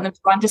just want them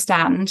to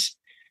understand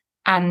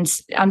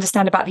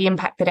about the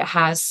impact that it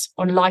has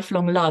on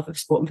lifelong love of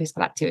sport and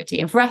physical activity.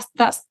 And for us,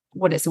 that's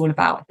what it's all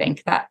about. I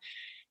think that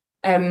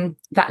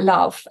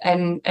love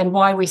and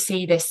why we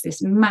see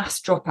this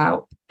mass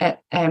dropout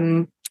at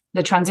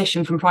the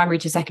transition from primary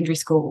to secondary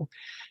school,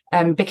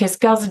 because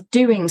girls are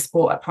doing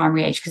sport at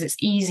primary age because it's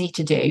easy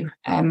to do.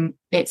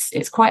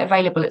 It's quite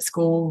available at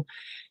school.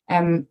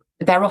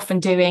 They're often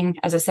doing,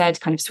 as I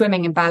said, kind of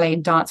swimming and ballet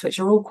and dance, which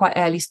are all quite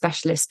early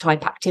specialist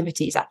type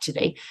activities.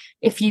 Actually,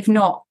 if you've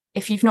not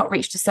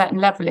reached a certain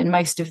level in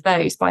most of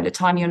those by the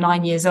time you're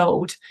 9 years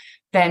old,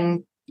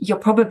 then you're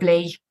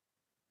probably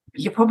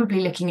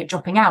looking at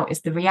dropping out,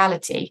 is the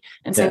reality.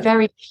 And so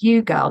very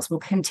few girls will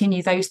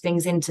continue those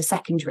things into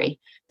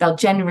secondary. They'll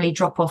generally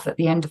drop off at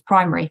the end of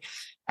primary.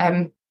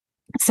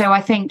 So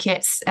I think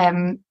it's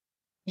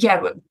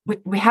yeah,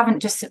 we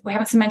haven't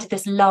cemented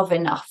this love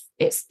enough.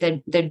 It's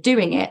they're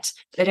doing it,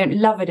 they don't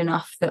love it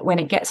enough that when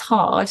it gets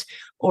hard,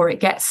 or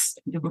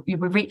we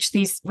reach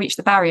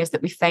the barriers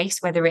that we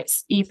face, whether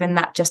it's even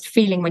that just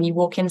feeling when you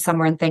walk in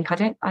somewhere and think, I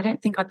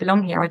don't think I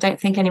belong here, I don't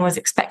think anyone's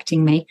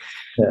expecting me.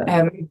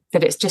 Yeah.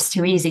 That it's just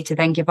too easy to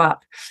then give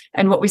up.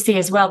 And what we see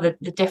as well, the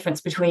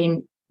difference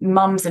between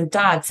mums and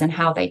dads and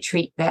how they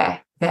treat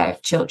their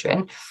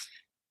children.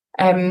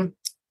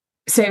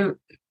 So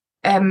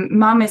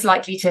mum is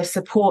likely to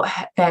support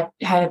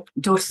her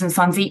daughters and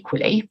sons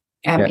equally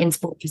in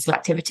sport and physical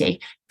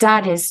activity.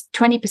 Dad is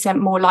 20%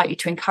 more likely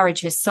to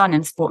encourage his son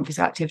in sport and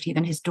physical activity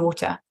than his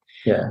daughter.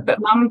 Yeah. But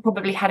mum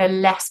probably had a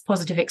less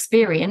positive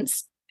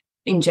experience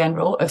in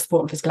general of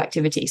sport and physical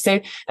activity.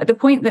 So at the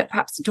point that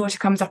perhaps the daughter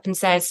comes up and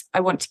says, I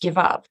want to give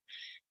up,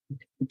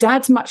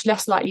 dad's much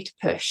less likely to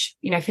push.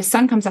 If his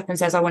son comes up and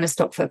says, I want to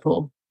stop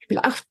football, he'll be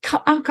like,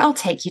 I'll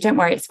take you, don't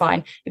worry, it's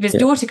fine. If his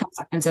daughter comes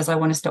up and says, I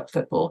want to stop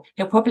football,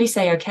 he'll probably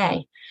say,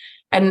 okay.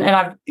 And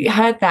I've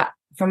heard that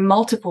from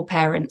multiple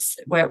parents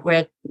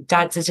where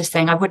dads are just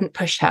saying, I wouldn't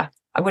push her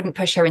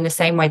in the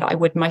same way that I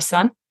would my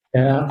son.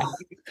 Yeah.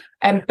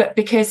 But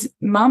because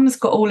mum's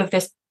got all of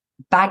this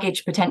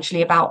baggage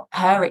potentially about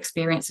her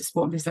experience of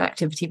sport and physical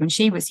activity when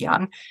she was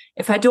young,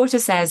 if her daughter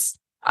says,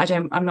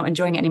 I'm not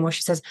enjoying it anymore,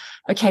 she says,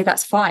 okay,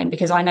 that's fine,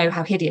 because I know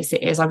how hideous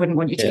it is. I wouldn't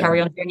want you to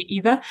carry on doing it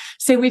either.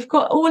 So we've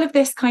got all of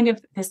this kind of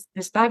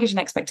this baggage and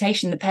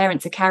expectation that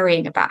parents are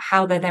carrying about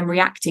how they're then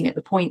reacting at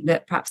the point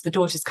that perhaps the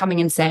daughter's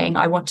coming and saying,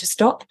 I want to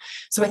stop.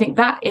 So I think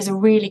that is a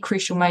really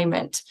crucial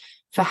moment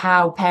for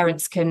how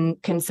parents can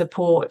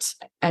support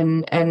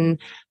and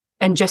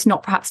just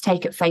not perhaps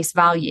take at face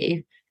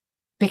value,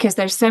 because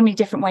there's so many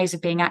different ways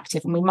of being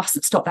active, and we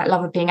mustn't stop that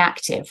love of being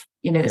active.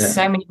 There's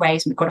so many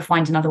ways, and we've got to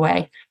find another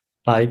way.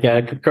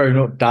 Like growing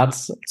up,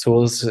 dads to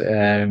us,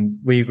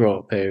 we grew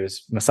up, it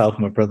was myself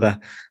and my brother.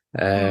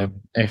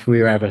 If we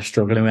were ever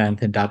struggling with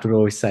anything, dad would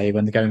always say,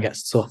 when the going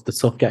gets tough, the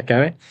tough get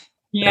going.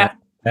 Yeah.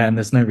 And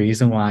there's no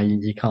reason why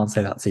you can't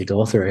say that to your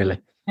daughter,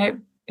 really. No,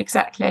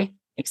 exactly.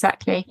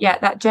 Yeah,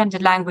 that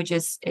gendered language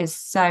is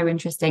so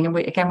interesting. And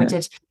we've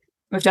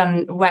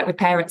done work with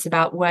parents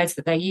about words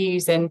that they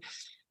use, and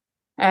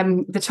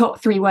the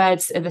top 3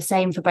 words are the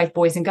same for both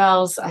boys and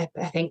girls. I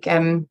think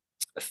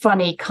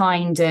funny,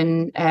 kind,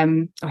 and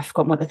I've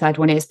forgotten what the third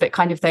one is, but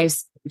kind of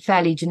those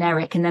fairly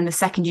generic. And then the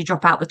second you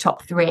drop out the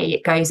top 3,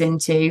 it goes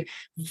into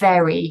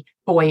very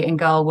boy and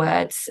girl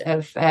words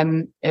of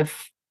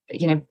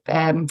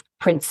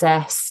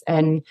princess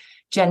and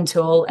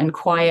gentle and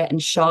quiet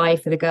and shy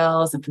for the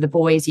girls, and for the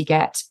boys you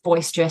get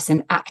boisterous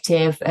and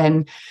active,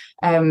 and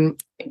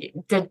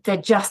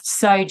they're just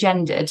so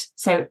gendered.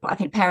 So I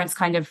think parents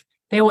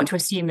they want to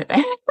assume that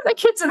their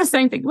kids are the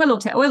same thing. We'll all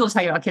tell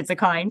you our kids are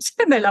kind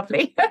and they're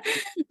lovely.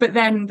 But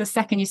then the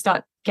second you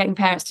start getting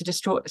parents to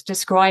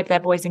describe their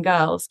boys and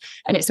girls,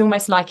 and it's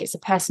almost like it's a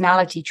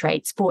personality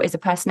trait. Sport is a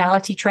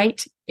personality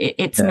trait.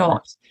 It's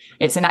not.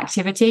 It's an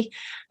activity,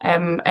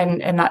 and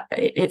that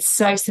it's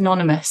so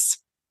synonymous.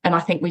 And I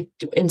think we,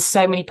 in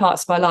so many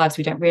parts of our lives,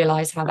 we don't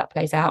realise how that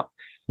plays out.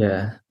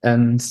 Yeah,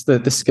 and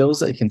the skills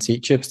that you can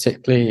teach you,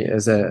 particularly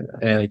as an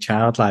early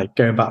child, like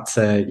going back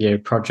to your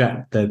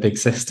project, the Big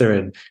Sister,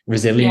 and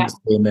resilience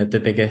being the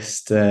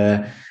biggest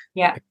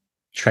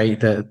trait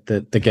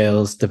that the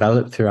girls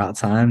develop throughout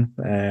time,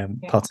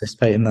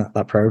 participate in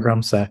that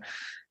program. So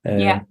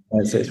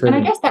it's really, and I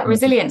guess that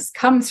resilience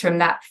comes from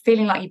that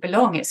feeling like you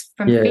belong. It's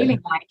from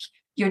feeling like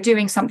you're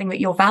doing something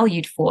that you're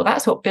valued for.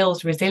 That's what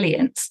builds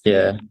resilience.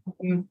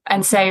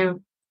 And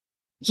so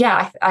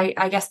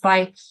I guess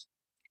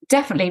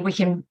definitely we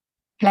can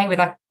play with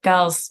our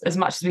girls as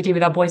much as we do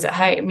with our boys at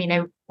home.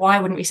 Why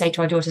wouldn't we say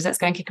to our daughters, let's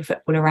go and kick a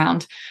football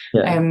around?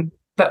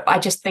 But I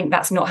just think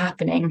that's not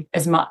happening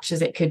as much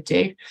as it could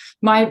do.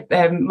 My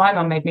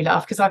mum made me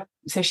laugh,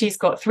 because she's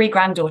got 3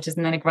 granddaughters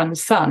and then a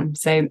grandson.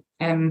 So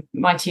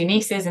my 2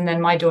 nieces, and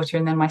then my daughter,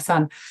 and then my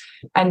son.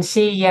 And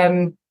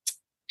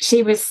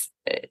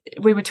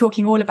we were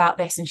talking all about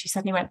this, and she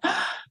suddenly went,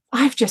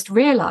 I've just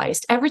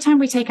realised every time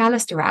we take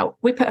Alistair out,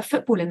 we put a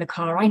football in the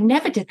car. I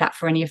never did that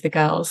for any of the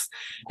girls.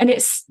 And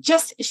it's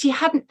just, she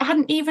hadn't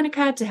even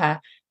occurred to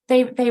her.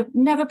 They've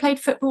never played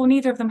football.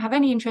 Neither of them have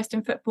any interest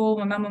in football,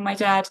 my mum and my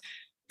dad.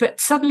 But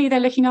suddenly they're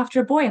looking after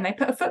a boy and they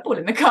put a football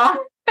in the car.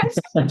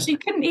 She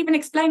couldn't even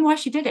explain why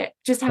she did it. It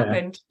just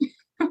happened.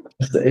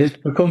 It's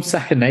become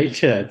second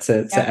nature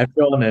to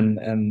everyone,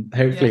 and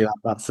hopefully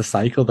that's the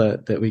cycle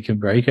that we can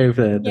break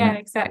over.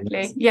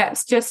 Exactly.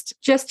 It's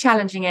just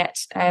challenging it,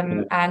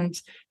 and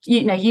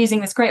using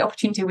this great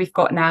opportunity we've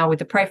got now with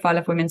the profile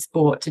of women's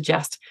sport to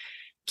just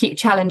keep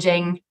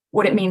challenging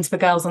what it means for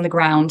girls on the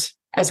ground,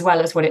 as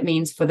well as what it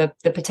means for the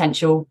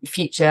potential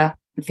future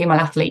female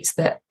athletes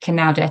that can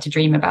now dare to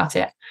dream about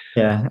it.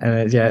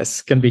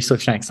 It's going to be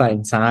such an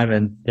exciting time,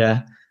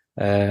 and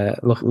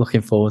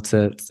looking forward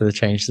to the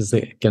changes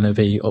that are going to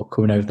be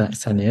upcoming over the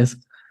next 10 years.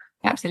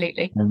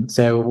 Absolutely.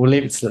 So we'll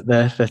leave it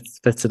there for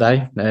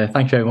today. Thank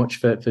you very much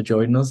for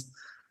joining us.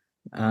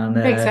 And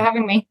thanks for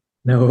having me.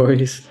 No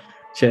worries.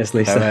 Cheers,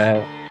 Lisa.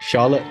 So,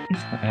 Charlotte,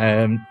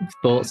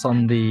 thoughts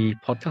on the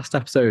podcast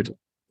episode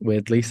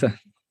with Lisa?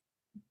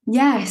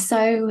 Yeah,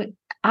 so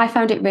I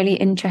found it really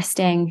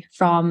interesting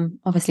from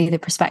obviously the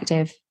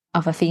perspective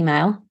of a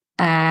female.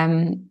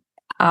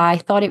 I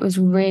thought it was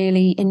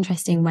really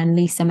interesting when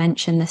Lisa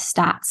mentioned the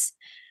stats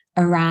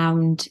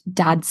around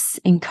dads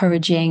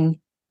encouraging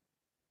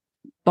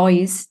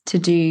boys to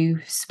do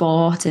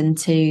sport and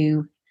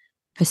to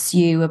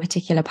pursue a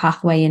particular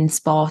pathway in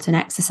sport and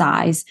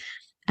exercise,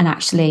 and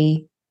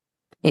actually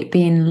it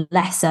being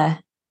lesser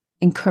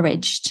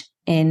encouraged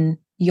in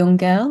young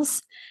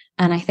girls.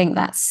 And I think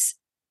that's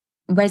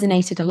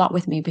resonated a lot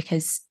with me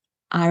because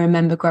I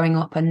remember growing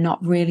up and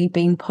not really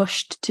being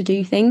pushed to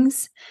do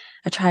things.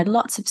 I tried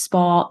lots of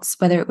sports,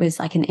 whether it was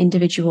like an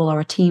individual or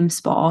a team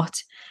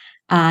sport,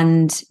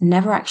 and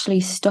never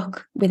actually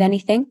stuck with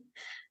anything.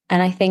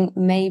 And I think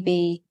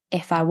maybe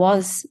if I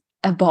was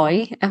a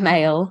boy, a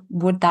male,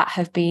 would that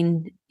have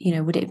been,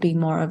 would it be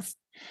more of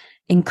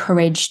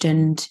encouraged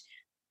and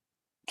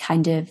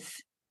kind of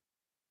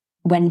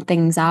when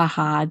things are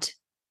hard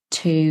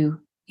to,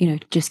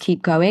 just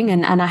keep going?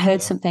 And I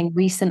heard something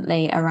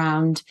recently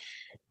around,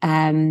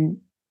 I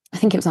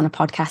think it was on a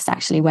podcast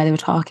actually, where they were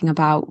talking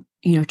about,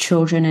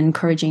 children,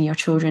 encouraging your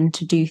children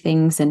to do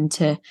things and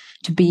to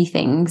be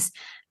things.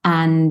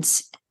 And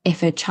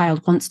if a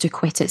child wants to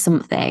quit at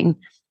something,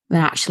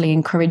 then actually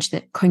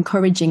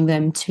encouraging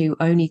them to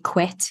only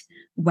quit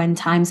when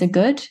times are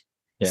good.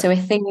 Yeah. So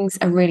if things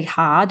are really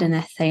hard and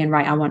they're saying,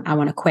 right, I want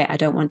to quit, I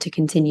don't want to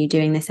continue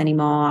doing this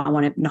anymore, I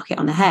want to knock it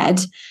on the head.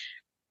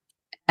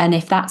 And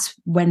if that's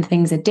when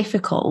things are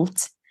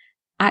difficult,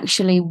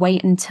 actually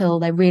wait until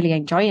they're really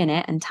enjoying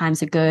it and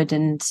times are good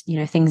and,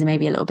 things are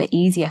maybe a little bit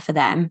easier for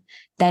them,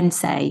 then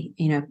say,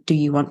 do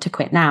you want to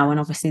quit now? And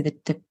obviously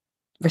the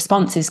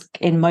response is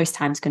in most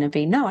times going to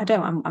be, no, I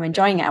don't. I'm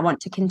enjoying it. I want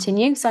to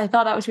continue. So I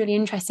thought that was really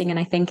interesting. And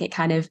I think it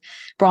kind of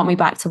brought me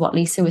back to what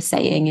Lisa was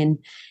saying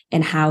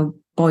in how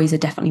boys are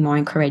definitely more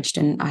encouraged.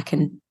 And I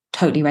can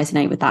totally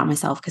resonate with that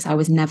myself because I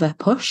was never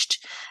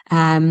pushed.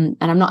 And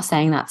I'm not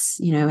saying that's,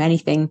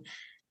 anything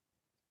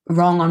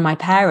wrong on my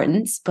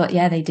parents, but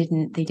yeah, they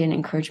didn't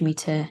encourage me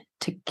to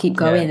keep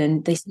going. Yeah.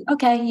 And they said,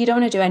 okay, you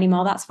don't want to do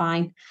anymore, that's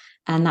fine.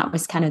 And that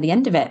was kind of the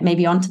end of it.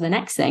 Maybe on to the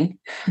next thing.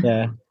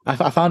 Yeah,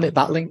 I found it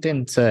that linked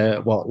into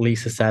what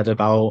Lisa said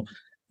about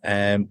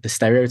the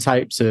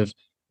stereotypes of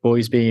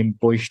boys being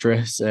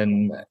boisterous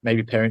and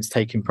maybe parents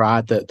taking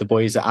pride that the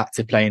boys are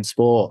active playing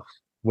sport,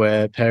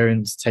 where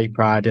parents take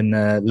pride in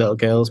the little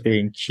girls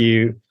being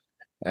cute,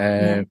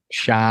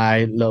 shy,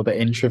 a little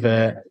bit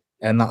introvert,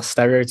 and that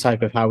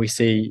stereotype of how we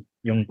see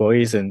young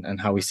boys and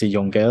how we see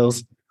young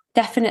girls.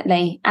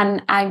 Definitely.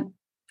 And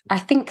I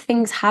think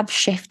things have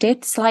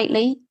shifted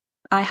slightly.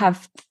 I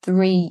have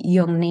 3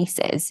 young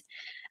nieces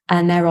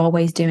and they're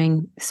always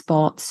doing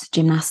sports,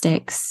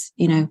 gymnastics,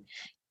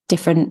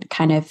 different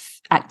kind of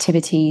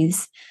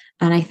activities.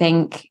 And I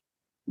think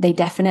they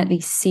definitely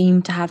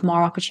seem to have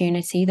more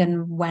opportunity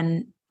than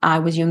when I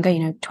was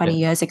younger, 20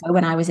 years ago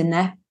when I was in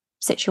their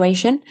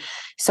situation.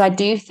 So I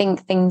do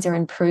think things are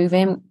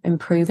improving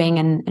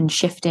and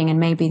shifting, and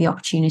maybe the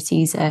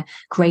opportunities are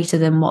greater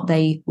than what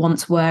they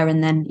once were.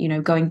 And then,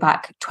 going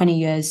back 20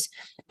 years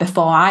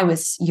before I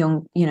was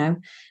young,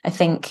 I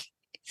think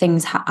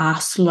things are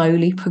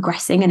slowly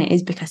progressing, and it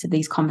is because of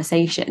these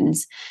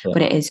conversations. Yeah.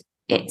 But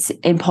it's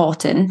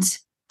important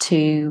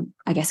to,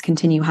 I guess,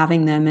 continue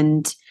having them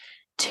and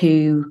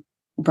to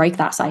break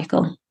that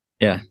cycle.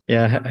 Yeah.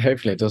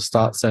 Hopefully it does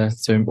start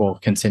to or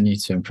continue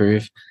to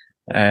improve.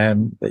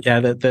 But yeah,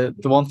 the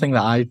one thing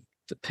that I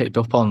picked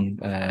up on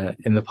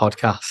in the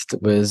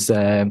podcast was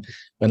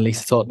when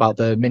Lisa talked about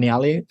the mini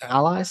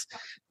allies,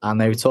 and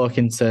they were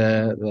talking to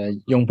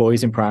the young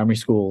boys in primary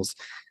schools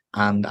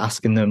and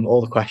asking them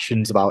all the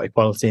questions about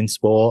equality in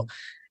sport,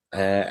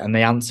 and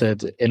they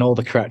answered in all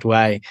the correct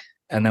way.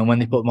 And then when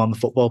they put them on the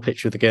football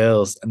pitch with the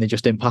girls, and they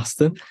just didn't pass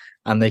them,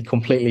 and they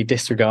completely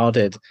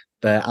disregarded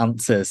their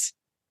answers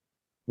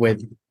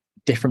with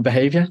different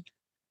behaviour.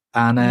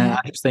 And I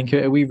just think,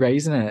 are we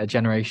raising a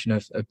generation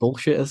of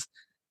bullshitters?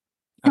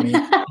 I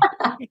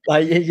mean,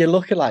 like you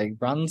look at like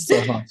brands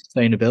talking about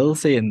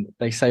sustainability, and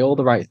they say all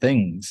the right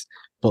things,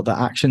 but their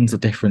actions are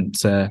different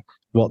to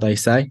what they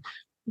say.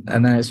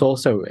 And then it's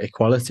also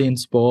equality in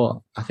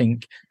sport. I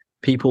think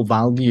people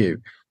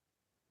value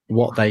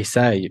what they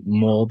say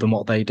more than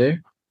what they do.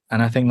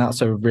 And I think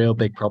that's a real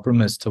big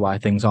problem as to why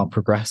things aren't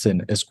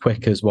progressing as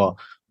quick as what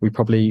we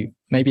probably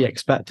maybe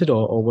expected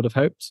or would have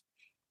hoped.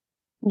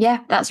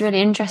 Yeah, that's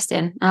really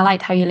interesting. I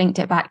liked how you linked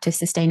it back to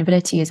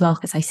sustainability as well,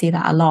 because I see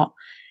that a lot.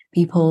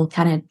 People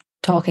kind of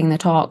talking the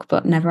talk,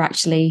 but never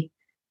actually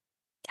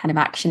kind of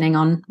actioning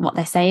on what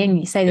they're saying.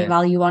 You say they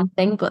value one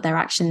thing, but their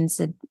actions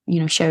are,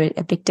 show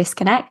a big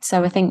disconnect.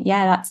 So I think,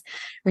 that's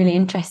really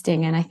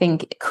interesting. And I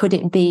think, could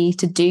it be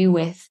to do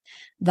with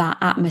that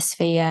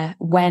atmosphere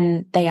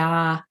when they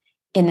are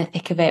in the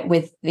thick of it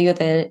with the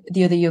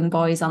other young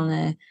boys on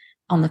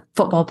the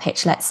football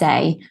pitch, let's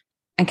say,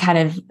 kind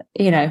of,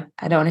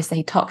 I don't want to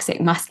say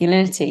toxic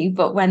masculinity,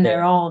 but when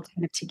they're all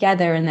kind of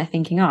together and they're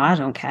thinking, oh, I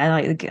don't care,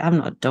 like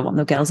don't want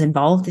the girls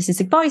involved, this is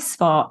a boys'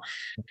 sport.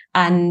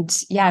 And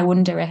I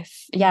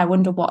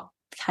wonder what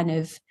kind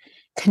of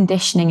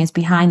conditioning is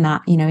behind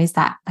that. Is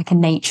that like a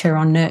nature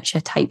or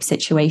nurture type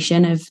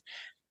situation of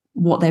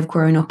what they've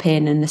grown up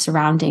in and the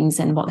surroundings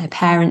and what their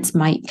parents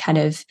might kind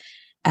of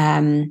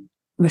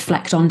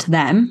reflect onto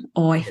them,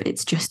 or if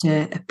it's just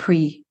a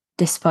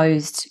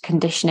predisposed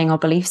conditioning or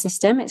belief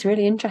system. It's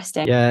really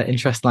interesting. Yeah,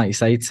 interesting, like you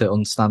say, to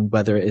understand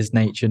whether it is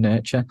nature,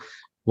 nurture,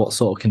 what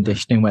sort of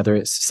conditioning, whether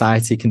it's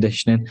society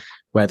conditioning,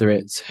 whether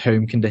it's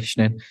home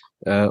conditioning,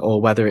 or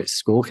whether it's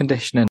school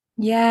conditioning.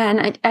 Yeah,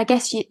 and I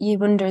guess you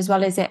wonder as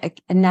well, is it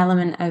an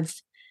element of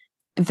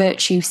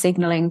virtue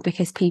signaling,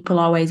 because people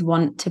always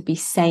want to be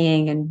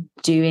saying and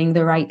doing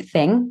the right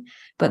thing,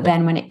 but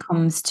then when it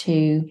comes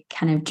to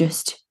kind of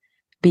just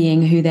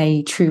being who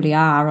they truly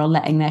are or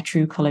letting their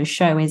true colors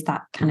show, is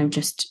that kind of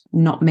just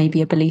not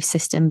maybe a belief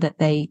system that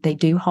they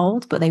do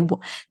hold, but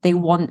they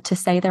want to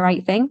say the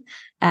right thing.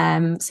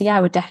 So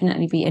I would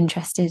definitely be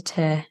interested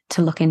to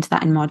look into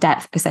that in more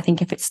depth, because I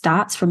think if it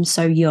starts from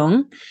so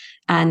young,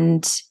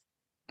 and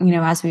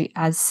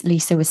as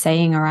Lisa was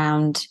saying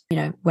around,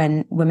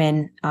 when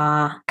women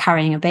are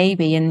carrying a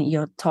baby and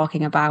you're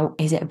talking about,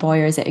 is it a boy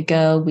or is it a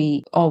girl?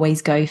 We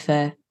always go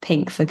for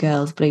pink for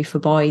girls, blue for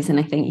boys. And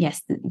I think,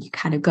 yes, you're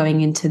kind of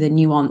going into the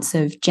nuance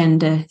of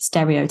gender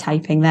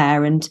stereotyping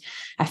there. And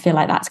I feel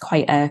like that's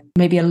quite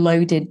maybe a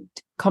loaded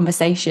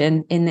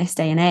conversation in this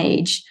day and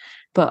age.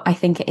 But I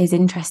think it is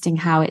interesting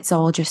how it's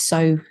all just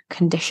so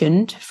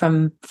conditioned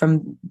from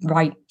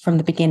right from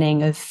the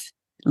beginning of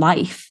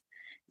life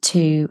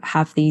to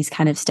have these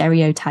kind of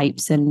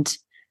stereotypes, and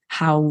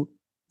how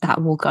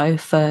that will go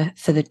for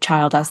the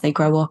child as they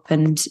grow up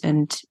and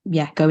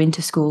go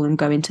into school and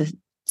go into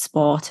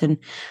sport. And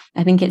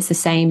I think it's the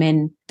same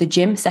in the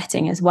gym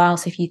setting as well.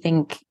 So if you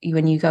think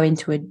when you go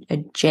into a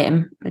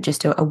gym,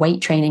 just a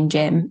weight training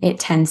gym, it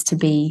tends to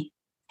be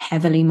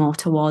heavily more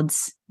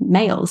towards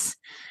males.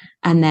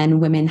 And then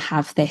women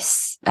have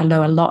this, I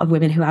know a lot of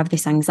women who have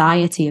this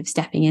anxiety of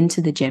stepping into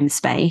the gym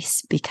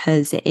space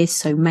because it is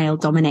so male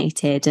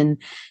dominated,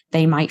 and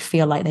they might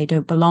feel like they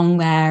don't belong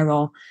there,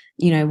 or,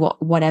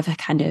 whatever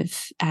kind of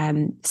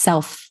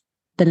self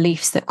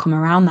beliefs that come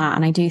around that.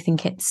 And I do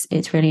think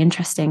it's really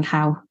interesting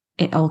how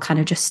it all kind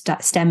of just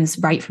stems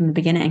right from the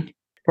beginning.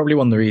 Probably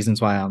one of the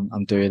reasons why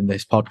I'm doing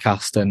this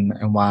podcast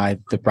and why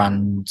the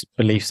brand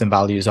beliefs and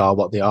values are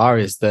what they are,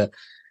 is that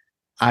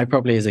I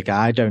probably as a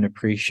guy don't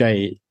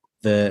appreciate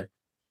maybe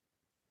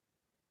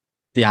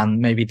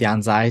the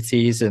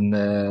anxieties and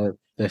the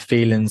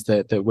feelings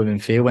that women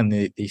feel when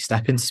they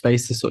step into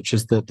spaces such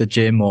as the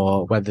gym,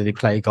 or whether they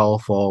play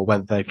golf or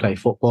whether they play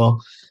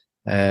football.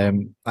 I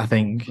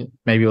think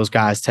maybe us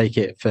guys take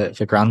it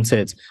for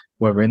granted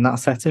when we're in that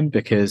setting,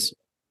 because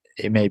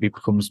it maybe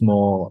becomes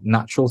more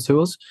natural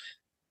to us.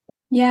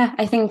 Yeah,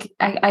 I think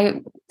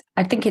I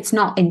think it's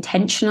not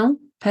intentional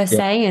per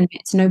se, and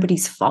it's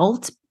nobody's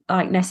fault,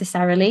 like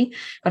necessarily,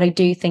 but I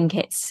do think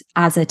it's,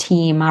 as a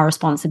team, our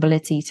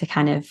responsibility to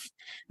kind of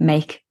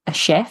make a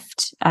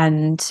shift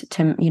and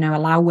to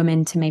allow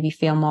women to maybe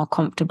feel more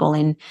comfortable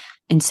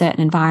in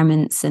certain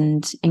environments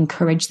and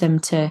encourage them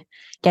to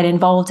get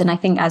involved. And I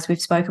think, as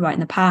we've spoke about in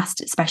the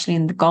past, especially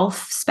in the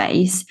golf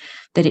space,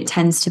 that it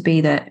tends to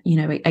be that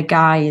a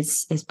guy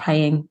is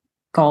playing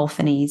golf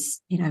and he's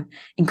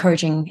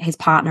encouraging his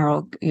partner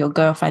or your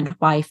girlfriend,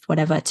 wife,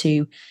 whatever,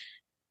 to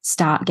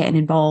start getting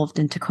involved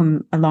and to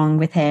come along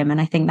with him.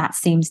 And I think that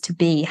seems to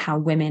be how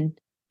women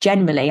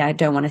generally, I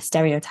don't want to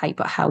stereotype,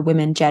 but how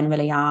women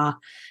generally are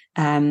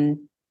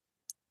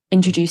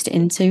introduced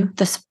into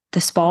the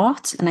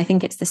sport. And I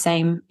think it's the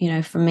same,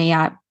 for me.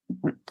 I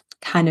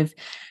kind of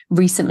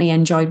recently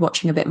enjoyed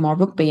watching a bit more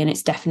rugby, and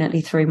it's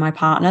definitely through my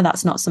partner.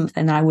 That's not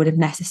something that I would have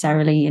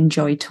necessarily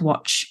enjoyed to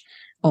watch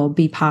or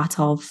be part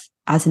of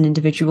as an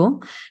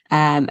individual.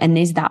 And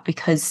is that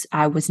because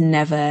I was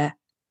never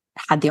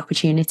had the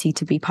opportunity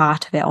to be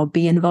part of it or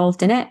be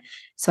involved in it?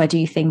 So I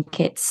do think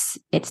it's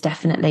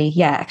definitely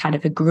a kind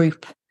of a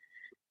group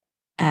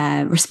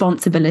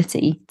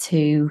responsibility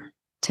to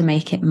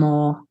make it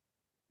more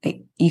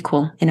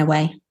equal in a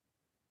way.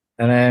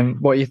 And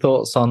what are your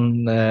thoughts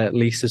on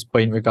Lisa's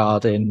point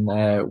regarding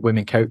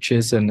women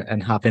coaches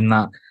and having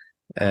that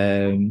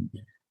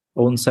I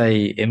wouldn't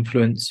say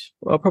influence,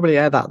 well, probably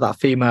that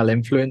female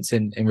influence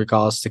in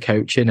regards to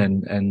coaching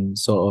and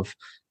sort of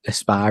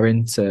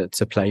aspiring to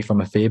play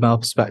from a female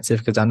perspective?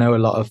 Because I know a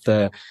lot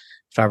of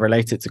if I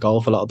relate it to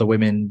golf, a lot of the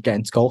women get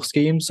into golf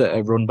schemes that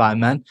are run by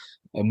men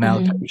and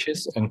male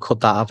coaches, and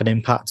could that have an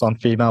impact on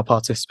female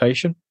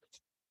participation?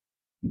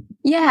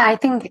 Yeah, I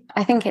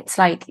think it's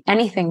like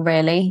anything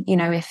really.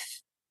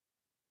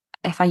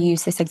 If I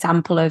use this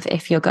example of,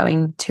 if you're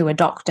going to a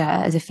doctor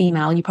as a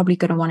female, you're probably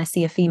going to want to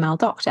see a female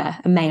doctor.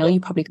 A male, you're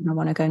probably going to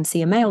want to go and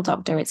see a male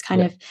doctor. It's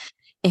kind of,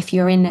 if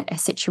you're in a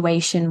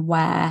situation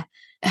where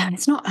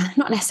it's not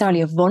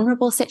necessarily a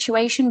vulnerable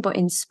situation, but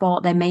in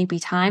sport there may be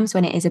times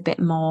when it is a bit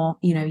more,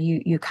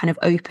 you kind of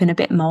open a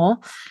bit more.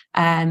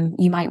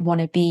 You might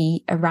want to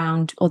be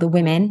around other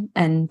women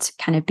and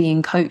kind of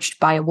being coached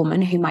by a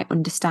woman who might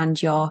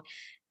understand your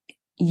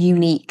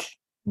unique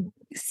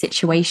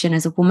situation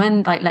as a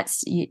woman. Like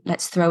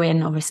let's throw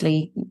in,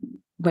 obviously,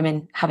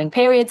 women having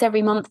periods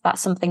every month.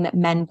 That's something that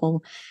men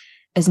will,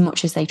 as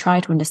much as they try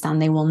to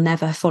understand, they will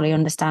never fully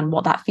understand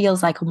what that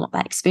feels like and what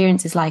that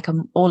experience is like,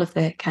 and all of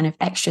the kind of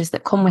extras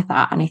that come with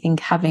that. And I think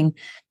having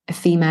a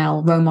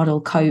female role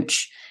model,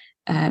 coach,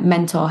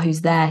 mentor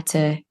who's there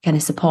to kind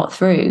of support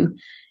through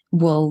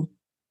will,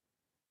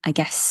 I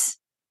guess,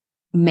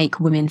 make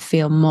women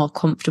feel more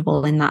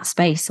comfortable in that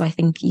space. So I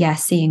think,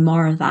 seeing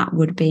more of that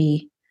would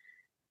be,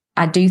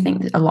 I do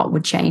think that a lot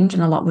would change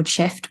and a lot would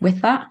shift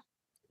with that.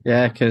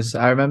 Yeah, because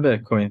I remember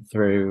coming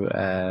through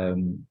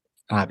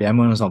IBM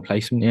when I was on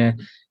placement year,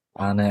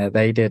 and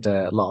they did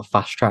a lot of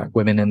fast track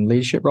women in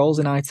leadership roles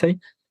in IT.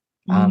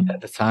 And at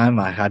the time,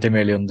 I didn't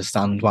really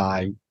understand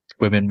why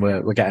women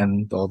were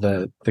getting, or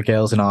the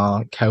girls in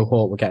our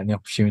cohort were getting the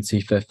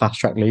opportunity for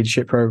fast track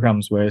leadership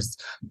programs, whereas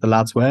the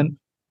lads weren't.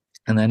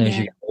 And then as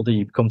you get older,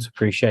 you come to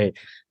appreciate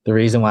the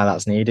reason why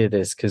that's needed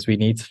is because we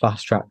need to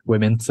fast track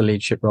women to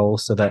leadership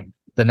roles so that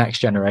the next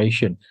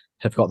generation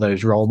have got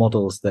those role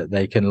models that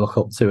they can look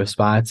up to,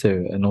 aspire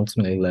to, and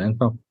ultimately learn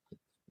from.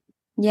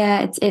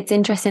 Yeah, it's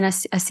interesting. I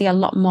see a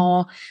lot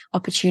more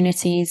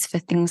opportunities for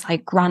things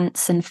like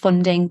grants and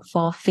funding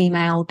for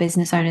female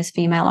business owners,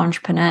 female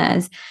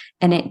entrepreneurs.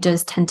 And it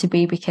does tend to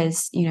be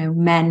because,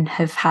 men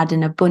have had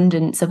an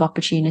abundance of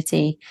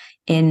opportunity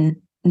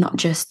in not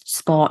just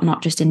sport,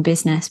 not just in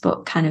business,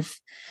 but kind of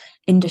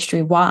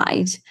industry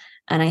wide.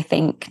 And I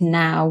think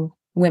now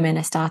women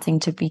are starting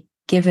to be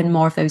given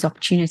more of those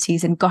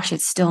opportunities, and gosh,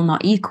 it's still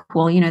not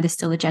equal. There's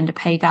still a gender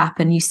pay gap,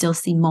 and you still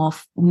see more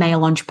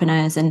male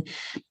entrepreneurs and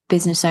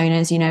business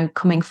owners,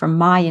 coming from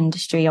my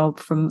industry or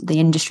from the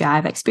industry I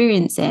have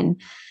experience in.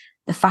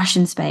 The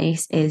fashion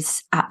space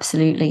is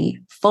absolutely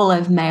full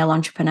of male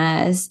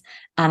entrepreneurs.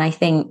 And I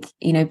think,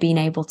 being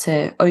able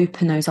to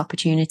open those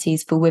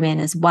opportunities for women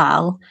as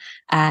well,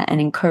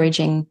 and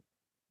encouraging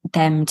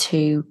them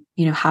to,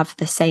 have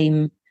the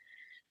same,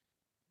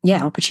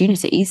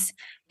 opportunities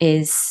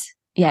is,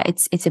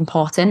 it's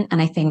important.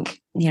 And I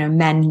think,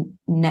 men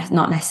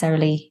not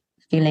necessarily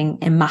feeling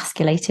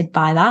emasculated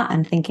by that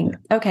and thinking,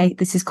 okay,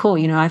 this is cool.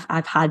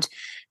 I've had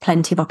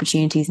plenty of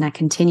opportunities and I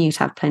continue to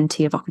have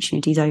plenty of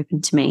opportunities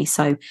open to me.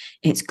 So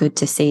it's good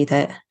to see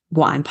that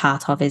what I'm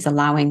part of is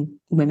allowing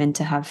women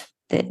to have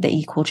the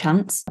equal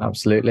chance.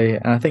 Absolutely.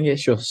 And I think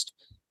it's just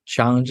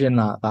challenging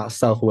that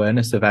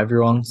self-awareness of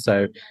everyone,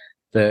 so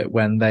that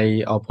when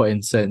they are put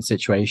in certain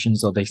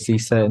situations or they see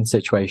certain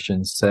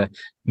situations, to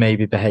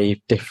maybe behave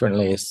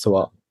differently as to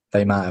what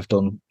they might have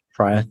done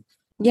prior.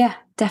 Yeah,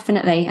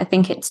 definitely. I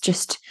think it's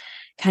just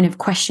kind of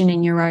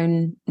questioning your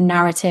own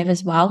narrative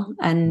as well.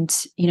 And,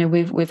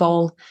 we've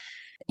all,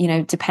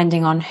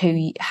 depending on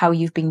how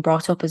you've been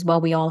brought up as well,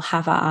 we all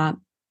have our,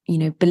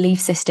 belief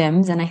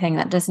systems. And I think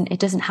that it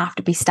doesn't have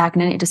to be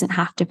stagnant. It doesn't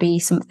have to be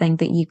something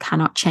that you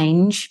cannot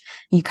change.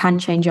 You can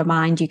change your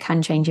mind. You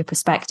can change your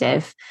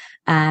perspective.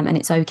 And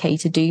it's okay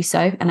to do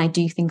so. And I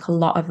do think a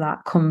lot of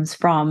that comes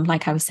from,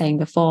 like I was saying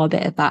before, a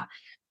bit of that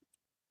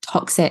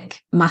toxic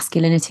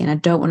masculinity. And I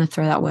don't want to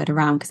throw that word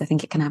around because I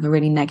think it can have a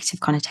really negative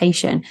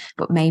connotation,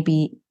 but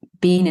maybe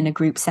being in a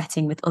group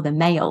setting with other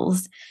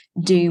males,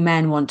 do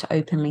men want to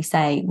openly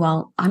say,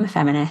 well, I'm a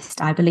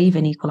feminist, I believe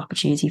in equal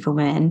opportunity for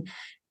women,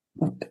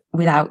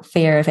 without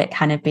fear of it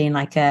kind of being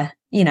like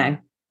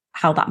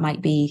how that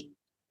might be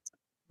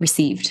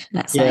received,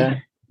 let's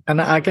say. And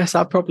I guess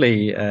I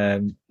probably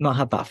not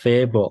had that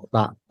fear, but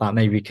that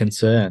may be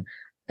concern.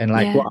 And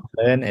what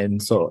I've learned in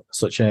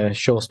such a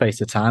short space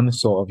of time,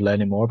 sort of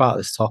learning more about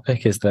this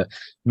topic, is that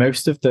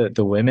most of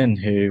the women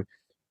who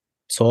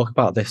talk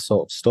about this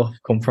sort of stuff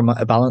come from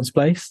a balanced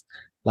place.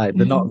 Like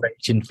they're not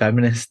raging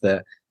feminists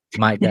that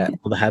might get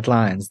all the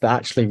headlines. They're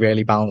actually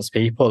really balanced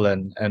people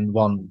and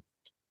want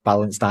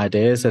balanced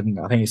ideas. And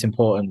I think it's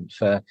important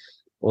for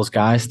us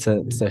guys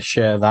to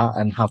share that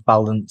and have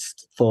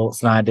balanced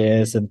thoughts and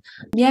ideas. And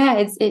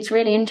it's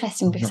really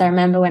interesting because I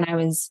remember when I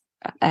was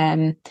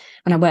when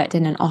I worked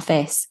in an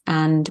office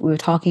and we were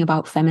talking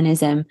about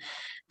feminism,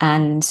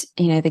 and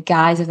the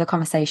guys of the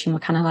conversation were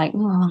kind of like,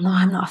 oh no,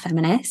 I'm not a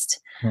feminist.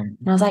 And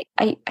I was like,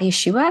 are you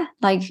sure?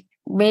 Like,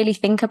 really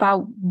think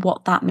about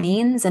what that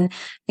means. And I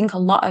think a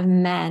lot of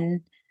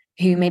men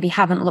who maybe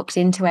haven't looked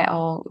into it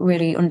or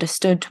really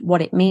understood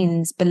what it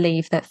means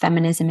believe that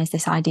feminism is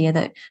this idea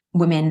that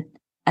women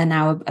are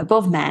now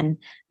above men,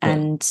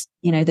 and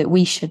that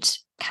we should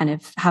kind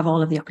of have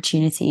all of the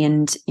opportunity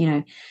and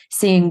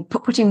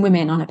putting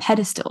women on a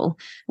pedestal,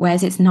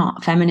 whereas it's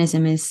not.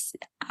 Feminism is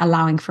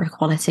allowing for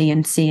equality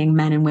and seeing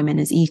men and women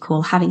as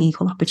equal, having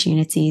equal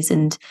opportunities,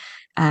 and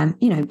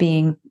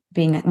being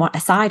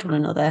aside one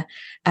another.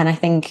 And I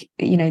think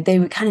they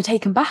were kind of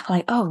taken back,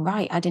 like, oh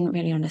right, I didn't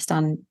really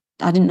understand,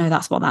 I didn't know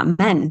that's what that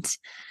meant.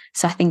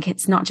 So I think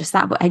it's not just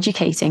that, but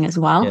educating as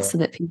well, so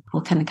that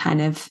people can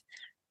kind of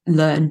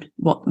learn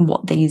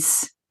what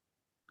these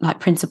like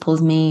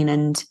principles mean,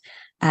 and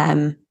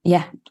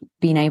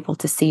being able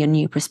to see a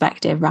new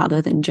perspective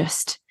rather than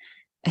just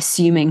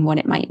assuming what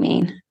it might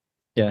mean.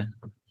 Yeah,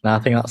 I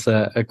think that's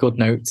a good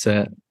note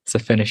to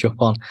finish up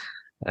on.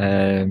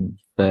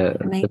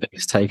 The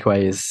biggest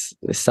takeaway is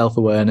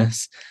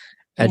self-awareness,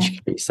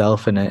 educate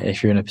yourself, and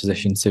if you're in a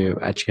position to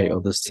educate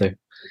others too.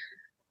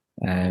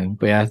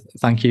 But yeah,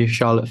 thank you,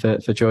 Charlotte,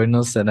 for joining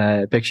us, and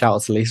a big shout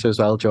out to Lisa as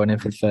well, joining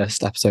for the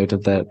first episode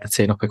of the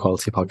Teen Up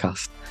Equality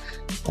podcast.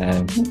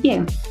 Thank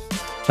you.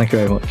 Thank you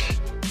very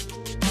much.